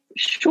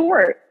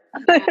short.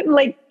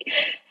 Like,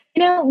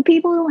 you know,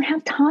 people don't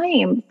have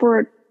time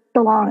for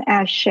the long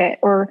ass shit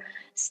or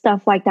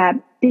stuff like that,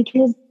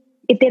 because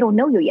if they don't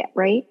know you yet,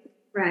 right?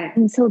 Right.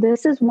 And so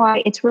this is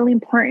why it's really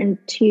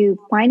important to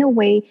find a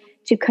way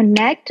to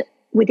connect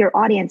with your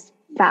audience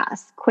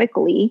fast,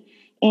 quickly.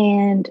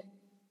 And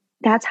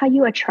that's how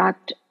you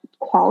attract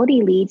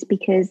quality leads,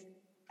 because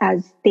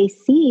as they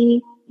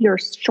see your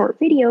short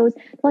videos,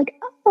 they're like,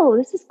 oh,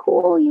 this is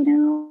cool, you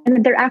know,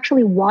 and they're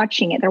actually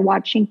watching it. They're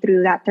watching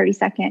through that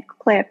 30-second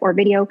clip or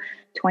video,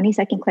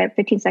 20-second clip,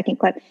 15-second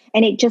clip.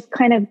 And it just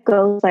kind of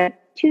goes like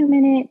 2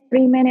 minute,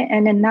 3 minute.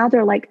 And then now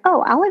they're like,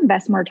 oh, I'll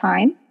invest more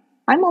time.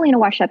 I'm only going to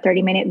watch that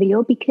 30-minute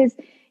video because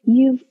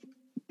you've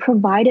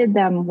provided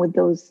them with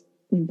those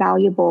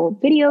valuable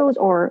videos,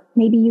 or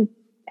maybe you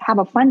have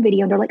a fun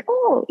video and they're like,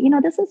 oh, you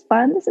know, this is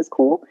fun. This is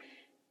cool.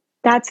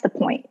 That's the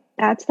point.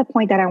 That's the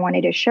point that I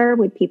wanted to share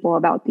with people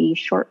about these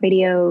short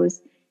videos.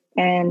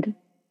 And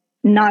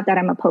not that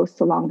I'm opposed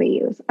to long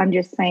videos. I'm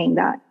just saying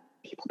that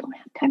people don't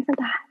have time for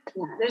that.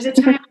 Yeah, there's a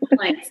time and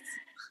place.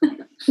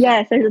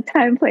 Yes, there's a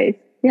time and place.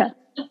 Yeah.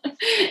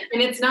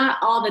 And it's not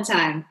all the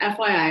time.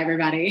 FYI,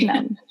 everybody.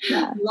 No,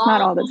 yeah,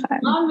 not all the time.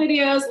 Long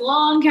videos,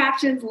 long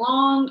captions,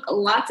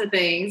 lots of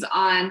things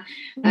on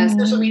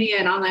social media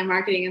and online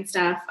marketing and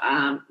stuff.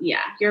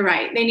 Yeah, you're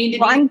right. They need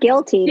to I'm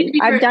guilty.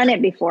 I've done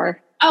it before.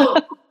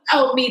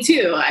 Oh, me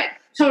too. I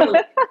totally.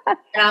 And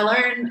I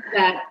learned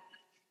that,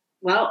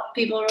 well,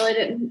 people really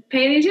didn't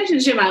pay any attention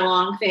to my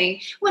long thing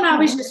when I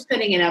was just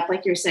putting it up,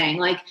 like you're saying.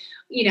 Like,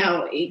 you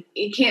know,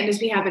 it can't just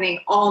be happening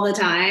all the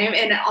time,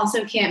 and it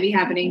also can't be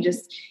happening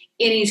just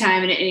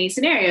anytime in any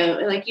scenario.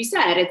 Like you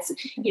said, it's,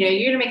 you know,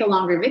 you're going to make a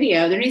longer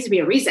video. There needs to be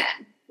a reason.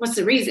 What's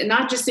the reason?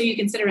 Not just so you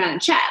can sit around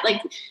and chat.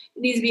 Like, it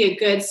needs to be a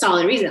good,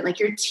 solid reason. Like,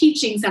 you're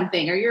teaching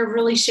something, or you're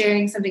really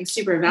sharing something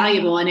super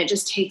valuable, and it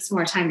just takes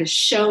more time to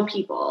show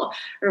people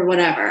or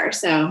whatever.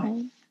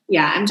 So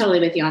yeah, I'm totally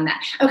with you on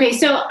that. Okay.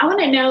 So I want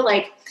to know,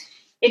 like,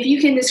 if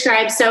you can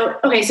describe, so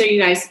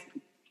you guys,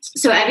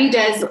 so Evie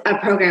does a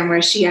program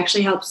where she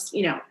actually helps,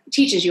 you know,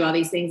 teaches you all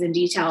these things in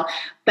detail,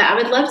 but I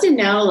would love to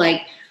know,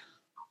 like,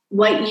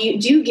 what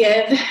you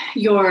give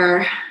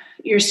your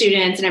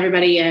students and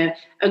everybody a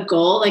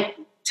goal, like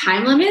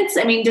time limits.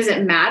 I mean, does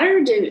it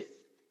matter? Do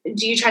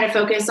you try to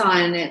focus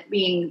on it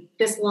being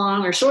this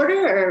long or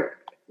shorter, or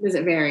does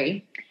it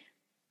vary?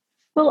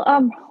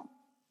 Well,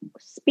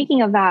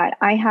 speaking of that,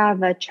 I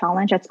have a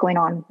challenge that's going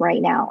on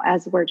right now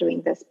as we're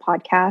doing this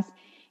podcast.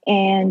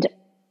 And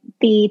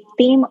the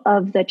theme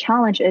of the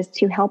challenge is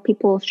to help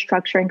people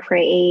structure and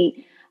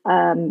create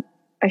a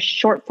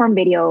short form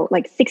video,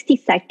 like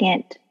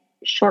 60-second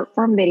short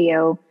form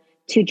video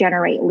to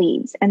generate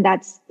leads. And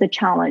that's the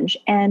challenge.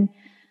 And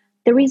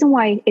the reason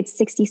why it's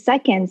 60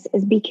 seconds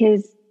is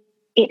because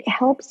it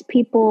helps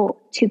people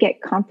to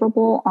get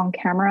comfortable on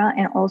camera,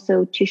 and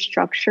also to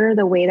structure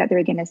the way that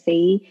they're going to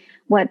say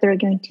what they're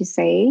going to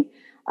say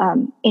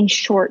in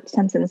short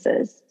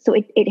sentences. So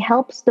it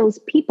helps those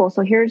people.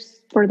 So here's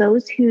for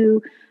those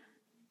who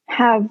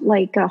have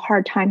like a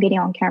hard time getting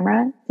on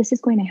camera, this is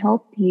going to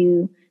help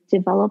you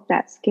develop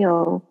that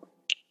skill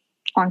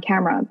on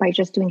camera by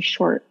just doing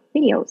short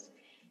videos.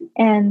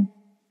 And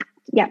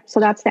yeah, so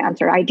that's the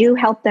answer. I do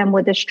help them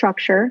with the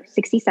structure,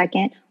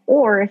 60-second,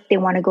 or if they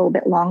want to go a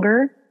bit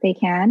longer, they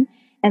can.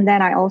 And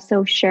then I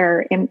also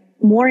share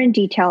more in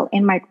detail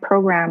in my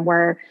program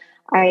where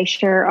I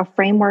share a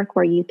framework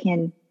where you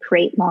can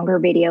create longer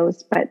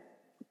videos, but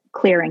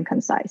clear and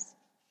concise.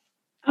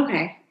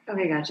 Okay,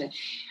 gotcha.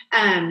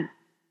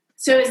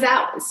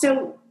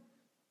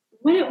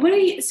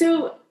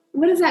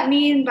 What does that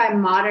mean by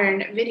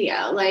modern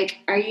video? Like,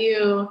 help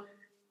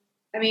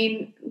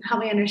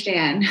me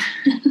understand.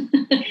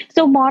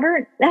 So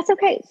modern, that's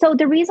okay. So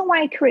the reason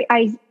why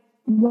I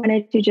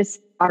wanted to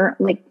just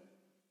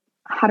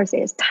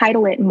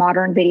title it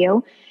modern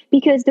video,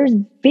 because there's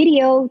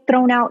video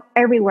thrown out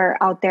everywhere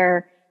out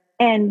there,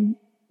 and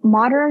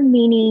modern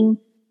meaning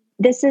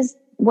this is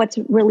what's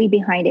really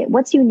behind it.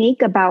 What's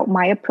unique about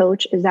my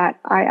approach is that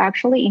I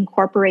actually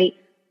incorporate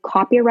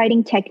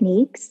copywriting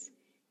techniques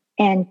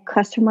and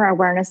customer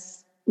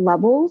awareness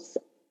levels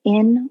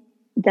in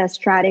the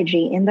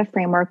strategy, in the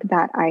framework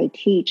that I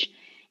teach.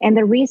 And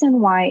the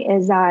reason why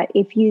is that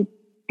if you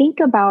think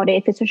about it,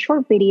 if it's a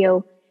short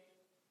video,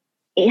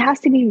 it has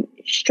to be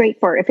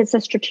straightforward. If it's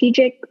a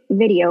strategic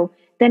video,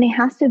 then it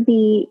has to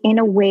be in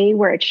a way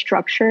where it's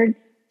structured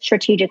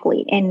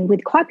strategically. And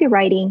with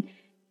copywriting,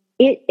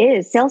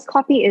 sales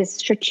copy is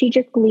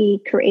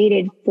strategically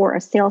created for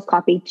a sales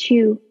copy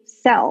to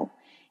sell.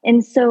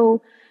 And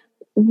so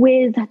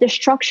with the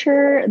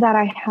structure that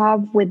I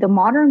have with the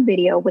modern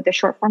video, with the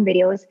short form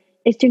videos,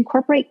 is to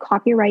incorporate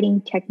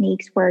copywriting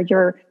techniques where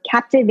you're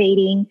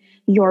captivating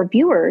your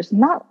viewers,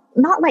 not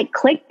like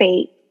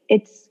clickbait.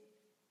 It's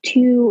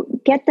to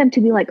get them to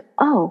be like,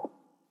 oh,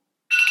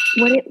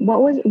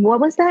 what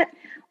was that?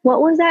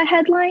 What was that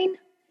headline?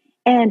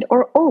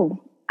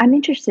 Oh, I'm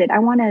interested. I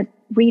want to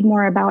read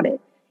more about it.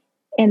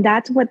 And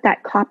that's what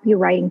that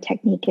copywriting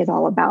technique is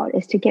all about,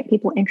 is to get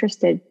people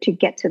interested to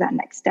get to that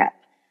next step.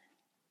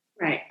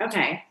 Right.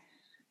 Okay,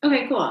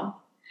 cool.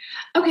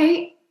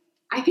 Okay.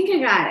 I think I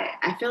got it.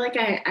 I feel like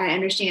I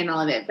understand all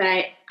of it,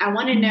 but I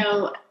want to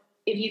know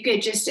if you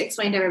could just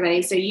explain to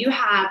everybody. So you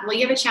have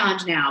a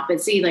challenge now,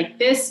 but see, like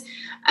this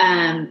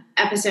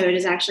episode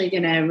is actually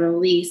going to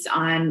release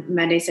on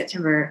Monday,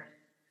 September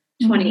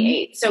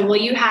 28th. So will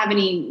you have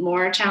any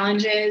more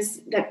challenges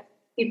that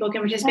people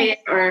can participate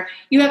in? Or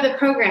you have the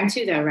program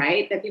too, though,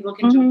 right? That people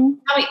can join.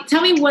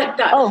 Tell me what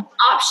the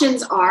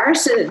options are,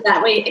 so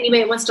that way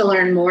anybody that wants to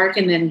learn more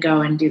can then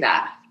go and do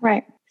that.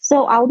 Right.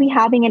 So I'll be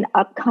having an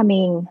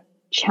upcoming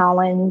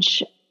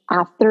challenge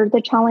after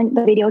the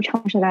video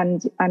challenge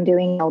that I'm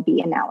doing will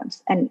be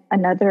announced. And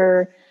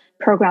another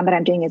program that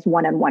I'm doing is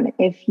one-on-one.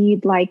 If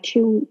you'd like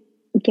to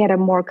get a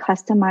more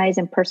customized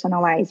and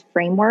personalized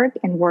framework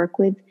and work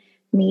with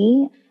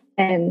me,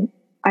 and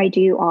I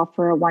do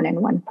offer a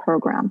one-on-one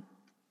program.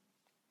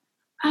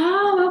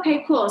 Oh,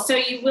 okay, cool. So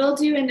you will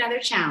do another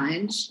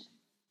challenge,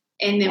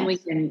 and then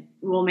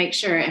we'll make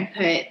sure and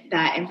put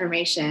that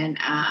information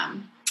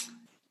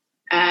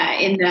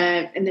in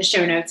the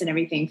show notes and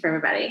everything for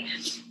everybody,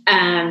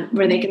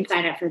 where they can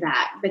sign up for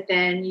that. But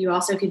then you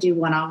also could do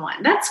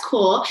one-on-one. That's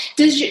cool.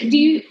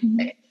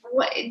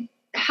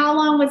 How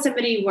long would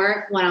somebody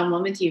work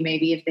one-on-one with you?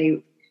 Maybe if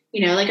they,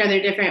 are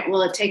there different,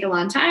 will it take a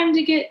long time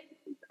to get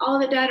all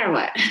of it done, or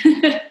what?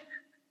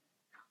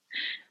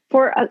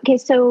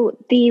 So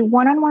the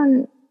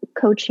one-on-one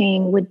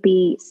coaching would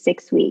be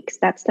 6 weeks.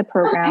 That's the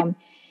program. Okay.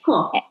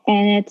 Cool.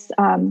 And it's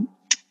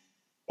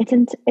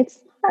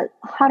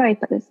how do I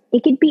put this?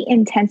 It could be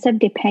intensive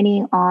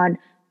depending on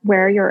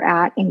where you're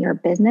at in your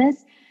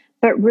business,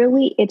 but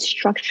really it's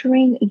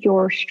structuring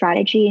your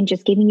strategy and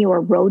just giving you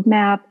a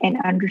roadmap and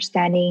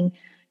understanding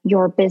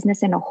your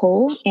business in a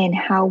whole and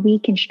how we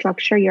can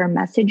structure your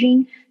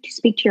messaging to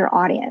speak to your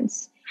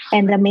audience.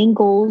 And the main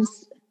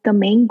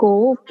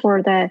goal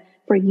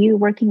for you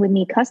working with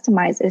me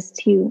customized is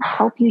to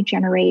help you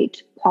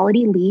generate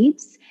quality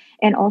leads,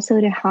 and also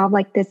to have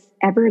like this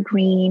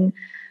evergreen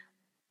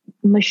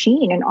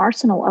machine and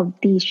arsenal of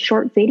these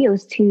short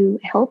videos to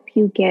help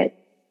you get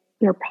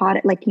your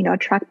product,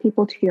 attract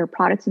people to your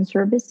products and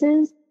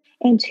services,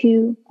 and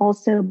to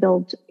also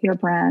build your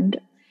brand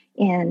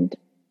and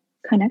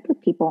connect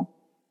with people.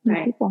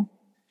 Right.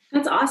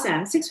 That's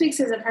awesome. 6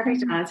 weeks is a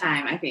perfect amount of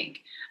time, I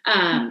think.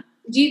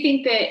 Do you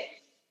think that,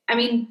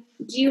 do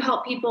you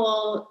help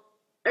people,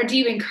 or do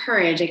you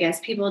encourage,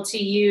 people to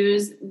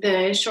use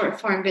the short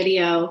form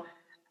video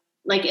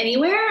like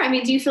anywhere?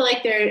 Do you feel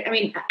like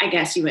I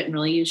guess you wouldn't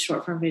really use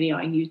short form video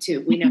on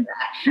YouTube. We know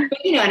that,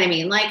 but you know what I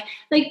mean?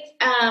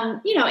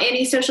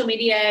 Any social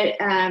media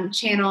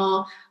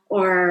channel,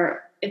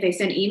 or if they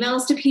send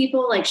emails to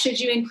people, should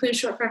you include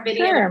short form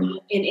video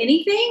in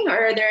anything,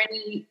 or are there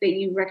any that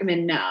you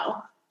recommend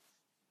no?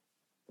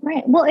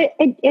 Right. Well,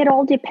 it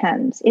all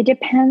depends. It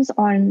depends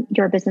on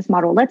your business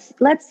model.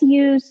 Let's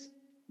use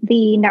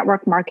the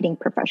network marketing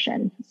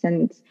profession,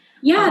 since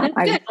that's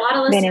good. A lot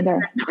of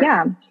listeners.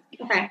 Yeah.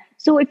 Okay.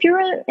 So if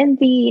you're in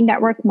the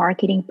network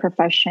marketing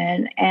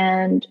profession,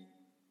 and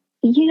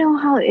you know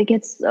how it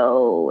gets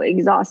so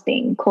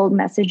exhausting, cold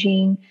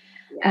messaging,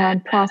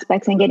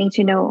 prospects and getting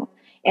to know,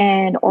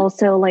 and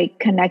also like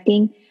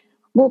connecting.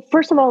 Well,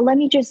 first of all, let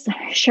me just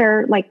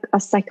share like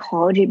a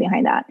psychology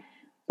behind that.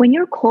 When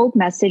you're cold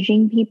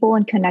messaging people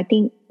and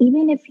connecting,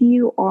 even if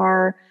you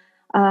are,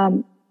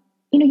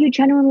 you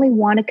genuinely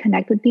want to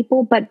connect with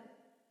people, but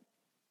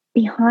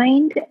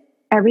behind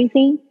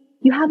everything,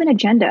 you have an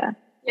agenda.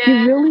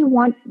 You really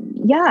want,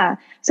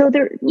 So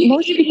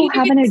most people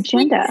have an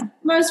agenda.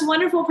 Most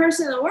wonderful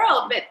person in the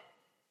world, but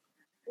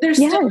there's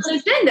still an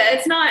agenda.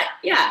 It's not,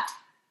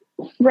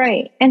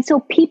 Right. And so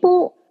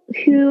people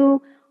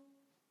who,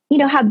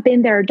 have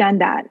been there, done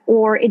that,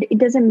 or it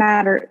doesn't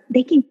matter.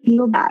 They can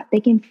feel that. They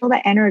can feel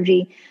that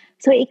energy.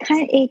 So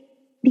it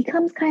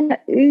becomes kind of,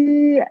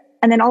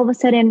 and then all of a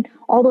sudden,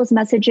 all those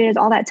messages,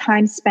 all that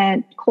time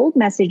spent cold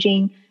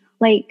messaging,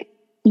 like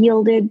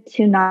yielded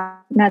to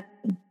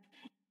nothing.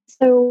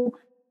 So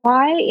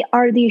why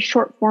are these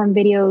short form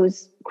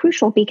videos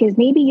crucial? Because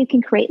maybe you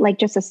can create like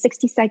just a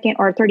 60-second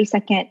or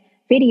 30-second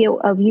video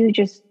of you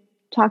just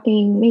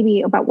talking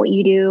maybe about what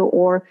you do,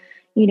 or,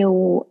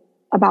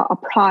 about a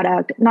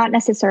product, not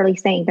necessarily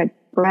saying the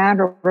brand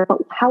or but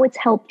how it's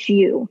helped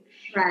you.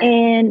 Right.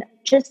 And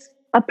just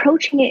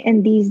approaching it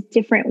in these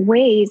different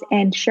ways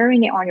and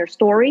sharing it on your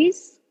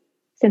stories,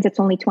 since it's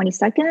only 20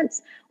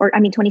 seconds,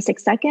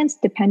 26 seconds,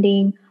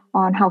 depending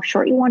on how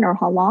short you want or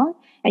how long.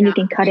 And you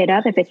can cut it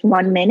up. If it's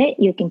 1 minute,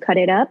 you can cut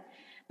it up.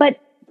 But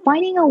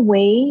finding a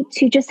way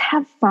to just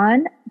have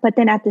fun, but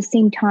then at the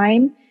same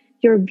time,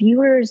 your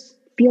viewers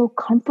feel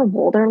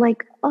comfortable. They're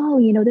like, oh,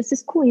 this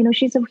is cool.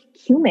 She's a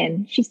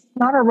human. She's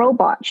not a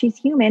robot. She's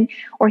human,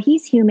 or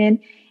he's human.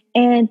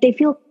 And they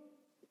feel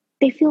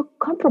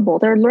comfortable.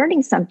 They're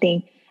learning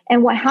something.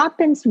 And what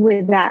happens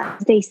with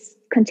that, they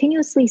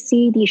continuously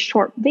see these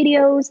short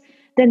videos,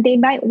 then they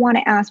might want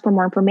to ask for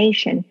more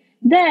information.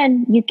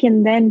 Then you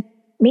can then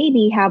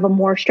maybe have a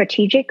more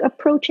strategic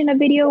approach in a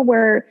video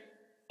where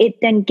it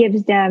then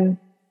gives them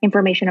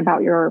information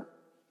about your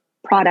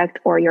product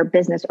or your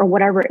business or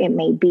whatever it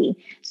may be.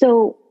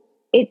 So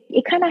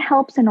it kind of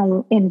helps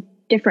in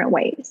different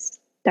ways,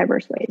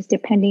 diverse ways,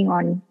 depending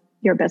on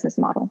your business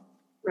model.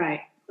 Right.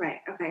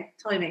 Okay.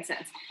 Totally makes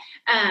sense.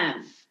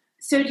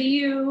 So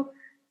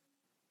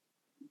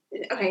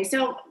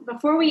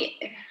before we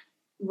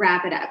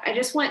wrap it up, I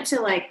just want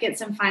to get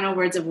some final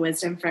words of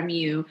wisdom from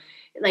you.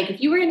 Like,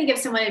 if you were going to give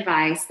someone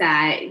advice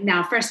that,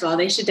 now, first of all,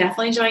 they should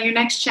definitely join your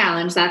next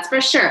challenge. That's for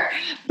sure.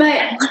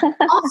 But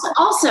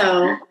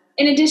also,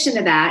 in addition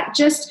to that,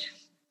 just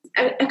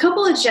a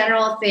couple of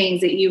general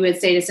things that you would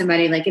say to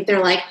somebody, like if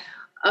they're like,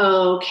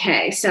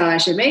 okay, so I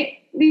should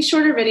make these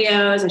shorter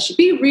videos, I should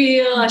be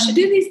real, I should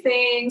do these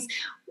things.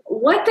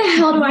 What the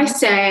hell do I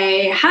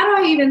say? How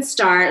do I even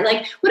start?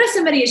 Like, what if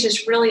somebody is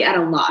just really at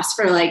a loss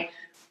for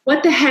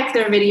what the heck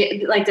their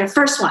video, their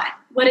first one,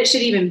 what it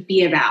should even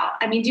be about?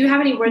 I mean, do you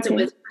have any words of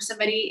wisdom for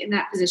somebody in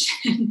that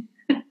position?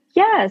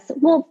 Yes.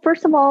 Well,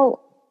 first of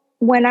all,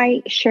 when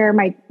I share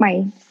my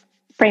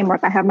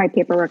framework, I have my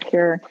paperwork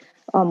here,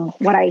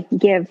 what I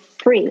give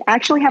free. I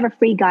actually have a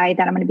free guide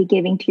that I'm going to be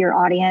giving to your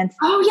audience.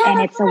 Oh, yeah. And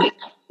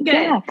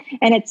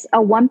and it's a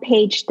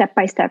 1-page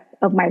step-by-step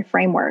of my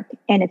framework,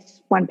 and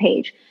it's 1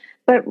 page.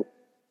 But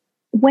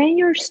when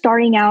you're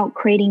starting out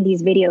creating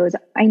these videos,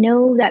 I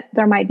know that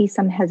there might be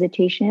some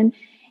hesitation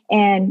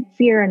and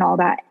fear and all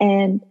that.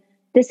 And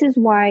this is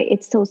why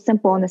it's so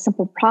simple and a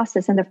simple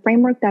process. And the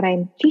framework that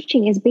I'm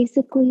teaching is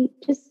basically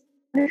just,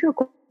 what is your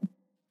goal?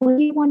 What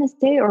do you want to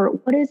say? Or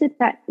what is it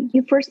that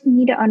you first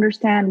need to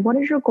understand? What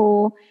is your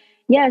goal?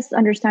 Yes,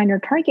 understand your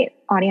target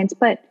audience,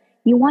 but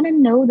you want to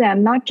know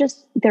them, not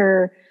just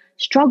their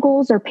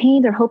struggles or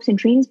pain, their hopes and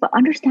dreams, but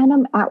understand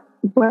them at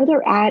where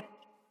they're at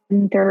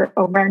in their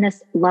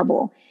awareness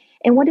level.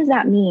 And what does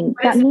that mean?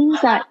 That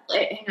means that...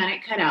 Hang on,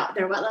 it cut out.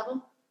 They're what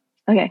level?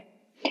 Okay.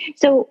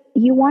 So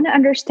you want to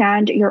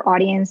understand your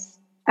audience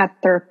at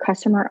their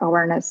customer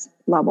awareness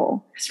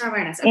level. Customer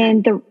awareness. Okay.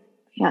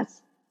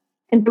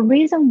 And the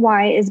reason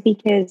why is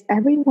because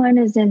everyone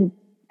is in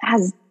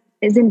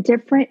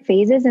different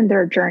phases in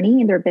their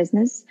journey, in their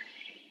business,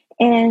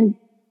 and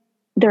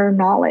their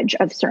knowledge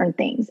of certain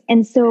things.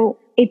 And so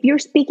if you're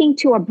speaking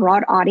to a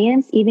broad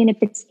audience, even if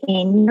it's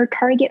in your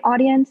target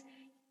audience,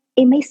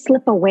 it may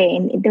slip away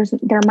and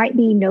there might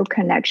be no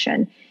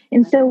connection.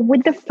 And so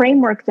with the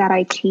framework that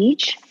I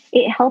teach,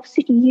 it helps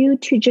you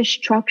to just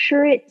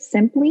structure it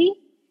simply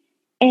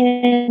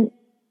and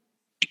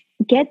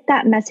get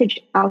that message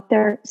out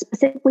there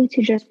specifically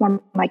to just one,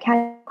 have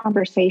a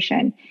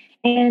conversation.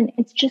 And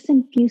it's just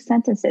in few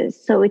sentences.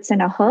 So it's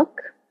in a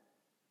hook,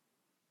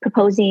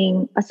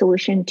 proposing a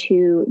solution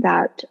to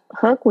that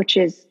hook, which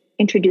is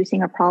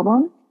introducing a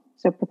problem.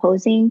 So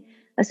proposing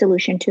a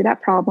solution to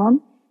that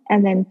problem.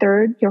 And then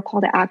third, your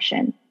call to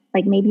action.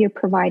 Like maybe you're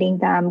providing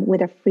them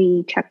with a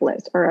free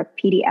checklist or a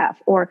PDF,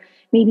 or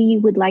maybe you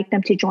would like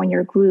them to join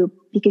your group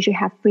because you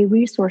have free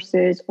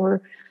resources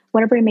or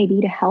whatever it may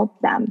be to help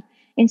them.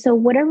 And so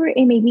whatever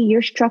it may be,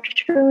 you're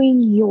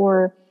structuring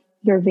your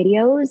your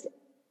videos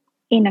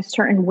in a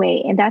certain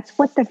way. And that's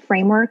what the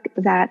framework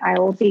that I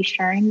will be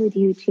sharing with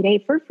you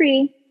today for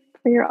free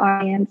for your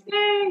audience.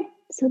 Yay.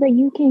 So that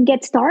you can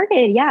get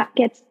started. Yeah,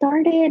 get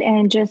started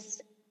and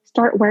just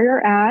start where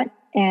you're at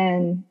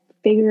and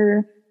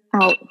figure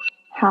out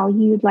how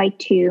you'd like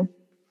to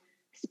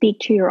speak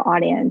to your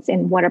audience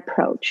and what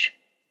approach.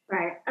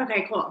 Right.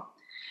 Okay, cool.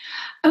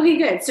 Okay,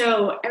 good.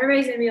 So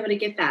everybody's going to be able to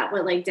get that.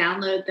 What, like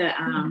download the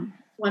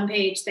one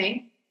page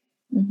thing?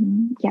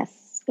 Mm-hmm. Yes.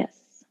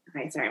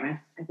 Okay, sorry,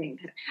 I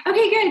think.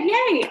 Okay, good.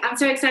 Yay. I'm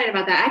so excited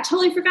about that. I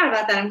totally forgot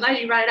about that. I'm glad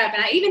you brought it up.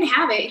 And I even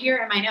have it here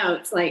in my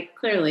notes, like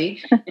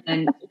clearly.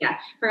 And yeah,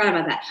 forgot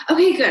about that.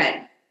 Okay, good.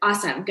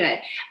 Awesome.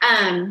 Good.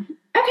 Okay,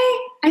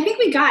 I think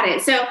we got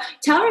it. So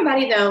tell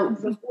everybody though,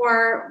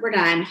 before we're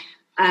done,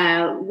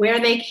 where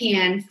they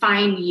can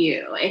find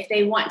you if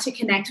they want to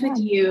connect with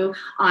you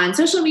on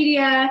social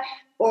media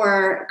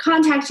or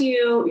contact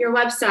you, your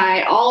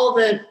website, all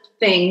the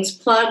things,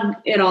 plug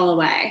it all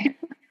away.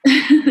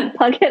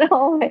 Plug it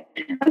all away.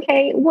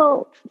 Okay.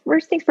 Well,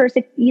 first things first,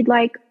 if you'd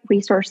like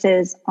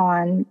resources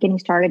on getting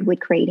started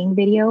with creating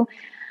video,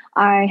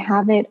 I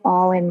have it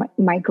all in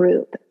my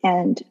group,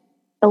 and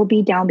it'll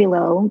be down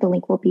below. The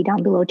link will be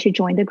down below to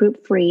join the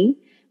group free,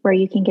 where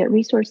you can get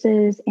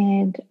resources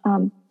and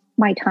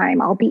my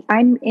time.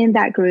 I'm in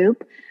that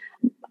group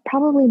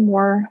probably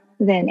more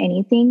than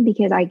anything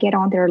because I get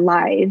on there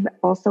live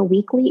also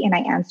weekly and I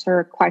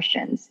answer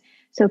questions.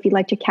 So if you'd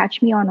like to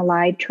catch me on a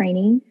live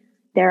training,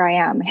 there I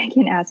am. You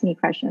can ask me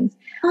questions.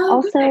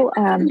 Also, what's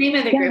the name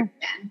of the group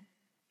then?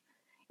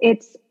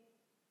 It's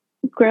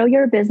Grow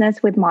Your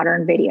Business with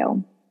Modern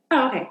Video.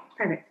 Oh, okay.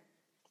 Perfect.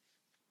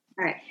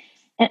 All right.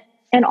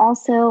 And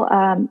also,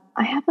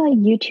 I have a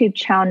YouTube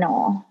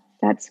channel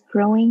that's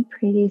growing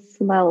pretty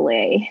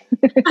slowly.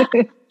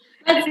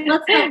 Let's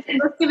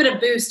give it a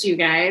boost, you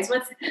guys.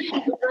 Let's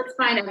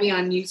find Evie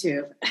on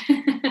YouTube.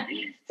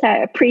 So I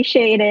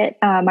appreciate it.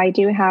 I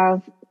do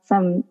have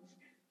some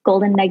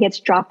golden nuggets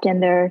dropped in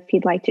there if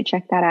you'd like to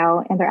check that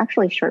out. And they're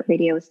actually short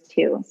videos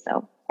too.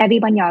 So Evie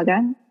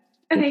Banyaga,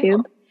 YouTube.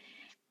 Cool.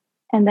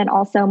 And then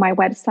also my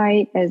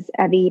website is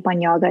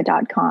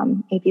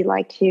eviebanyaga.com. If you'd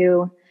like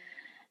to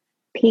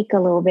peek a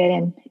little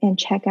bit and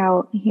check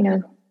out,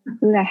 who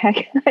the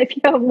heck, if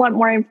you want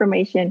more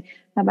information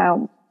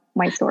about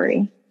my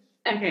story.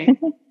 Okay,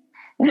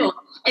 cool.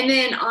 And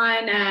then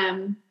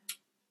oh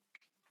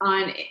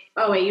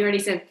wait, you already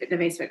said the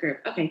Facebook group.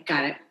 Okay,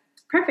 got it.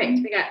 Perfect.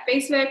 We got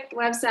Facebook,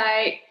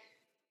 website,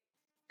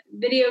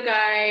 video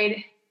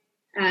guide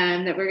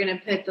that we're going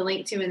to put the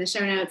link to in the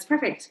show notes.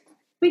 Perfect.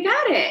 We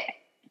got it.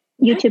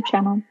 YouTube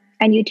channel.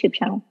 A YouTube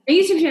channel.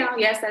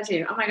 Yes, that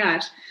too. Oh my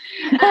gosh.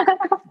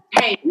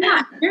 Hey,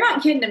 you're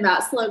not kidding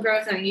about slow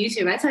growth on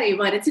YouTube. I tell you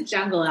what, it's a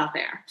jungle out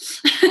there.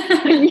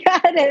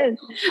 Yeah, it is.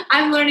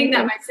 I'm learning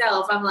that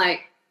myself. I'm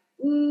like,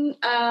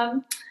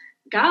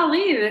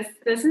 golly,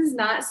 this is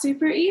not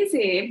super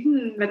easy.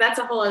 But that's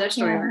a whole other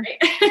story,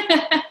 right?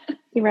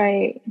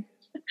 Right.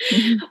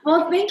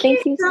 Well, thank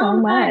you so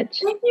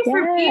much. Thank you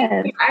for being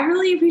here. I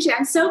really appreciate it.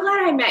 I'm so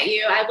glad I met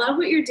you. I love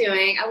what you're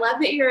doing. I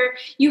love that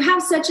you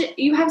have such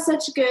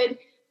good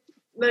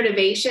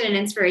motivation and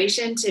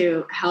inspiration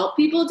to help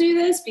people do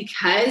this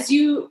because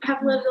you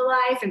have lived a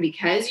life and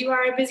because you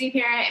are a busy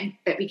parent,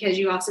 but because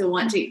you also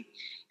want to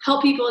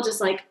help people,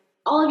 just like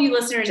all of you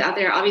listeners out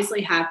there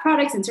obviously have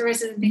products and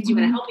services and things you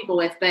want to help people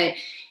with, but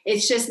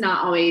it's just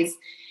not always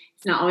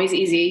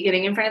easy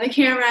getting in front of the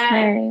camera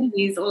and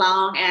these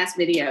long ass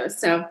videos.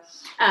 So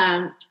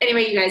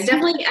anyway, you guys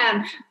definitely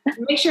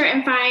make sure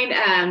and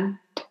find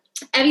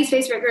Evie's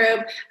Facebook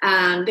group,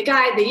 the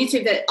guide, the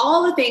YouTube,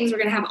 all the things. We're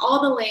going to have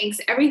all the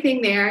links,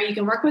 everything there. You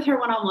can work with her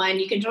one-on-one.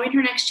 You can join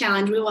her next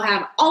challenge. We will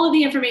have all of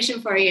the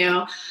information for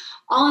you,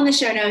 all in the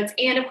show notes,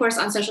 and of course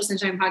on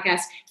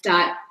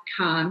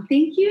socialsunshinepodcast.com.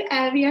 Thank you,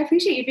 Evie. I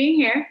appreciate you being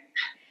here.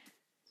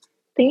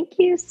 Thank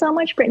you so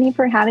much, Brittany,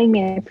 for having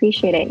me. I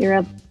appreciate it. You're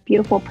a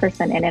beautiful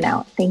person in and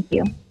out. Thank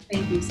you.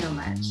 Thank you so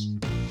much.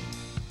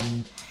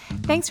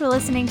 Thanks for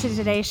listening to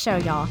today's show,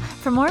 y'all.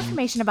 For more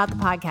information about the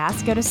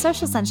podcast, go to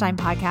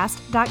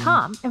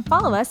socialsunshinepodcast.com and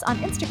follow us on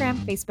Instagram,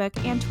 Facebook,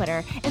 and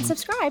Twitter, and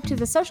subscribe to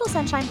the Social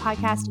Sunshine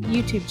Podcast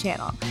YouTube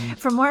channel.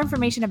 For more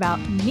information about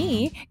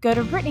me, go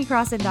to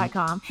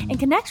BrittanyCrossan.com and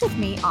connect with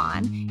me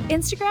on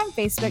Instagram,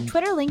 Facebook,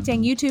 Twitter,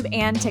 LinkedIn, YouTube,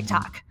 and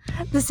TikTok.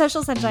 The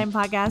Social Sunshine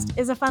Podcast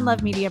is a Fun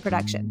Love Media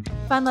production.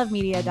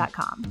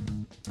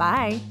 funlovemedia.com.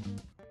 Bye.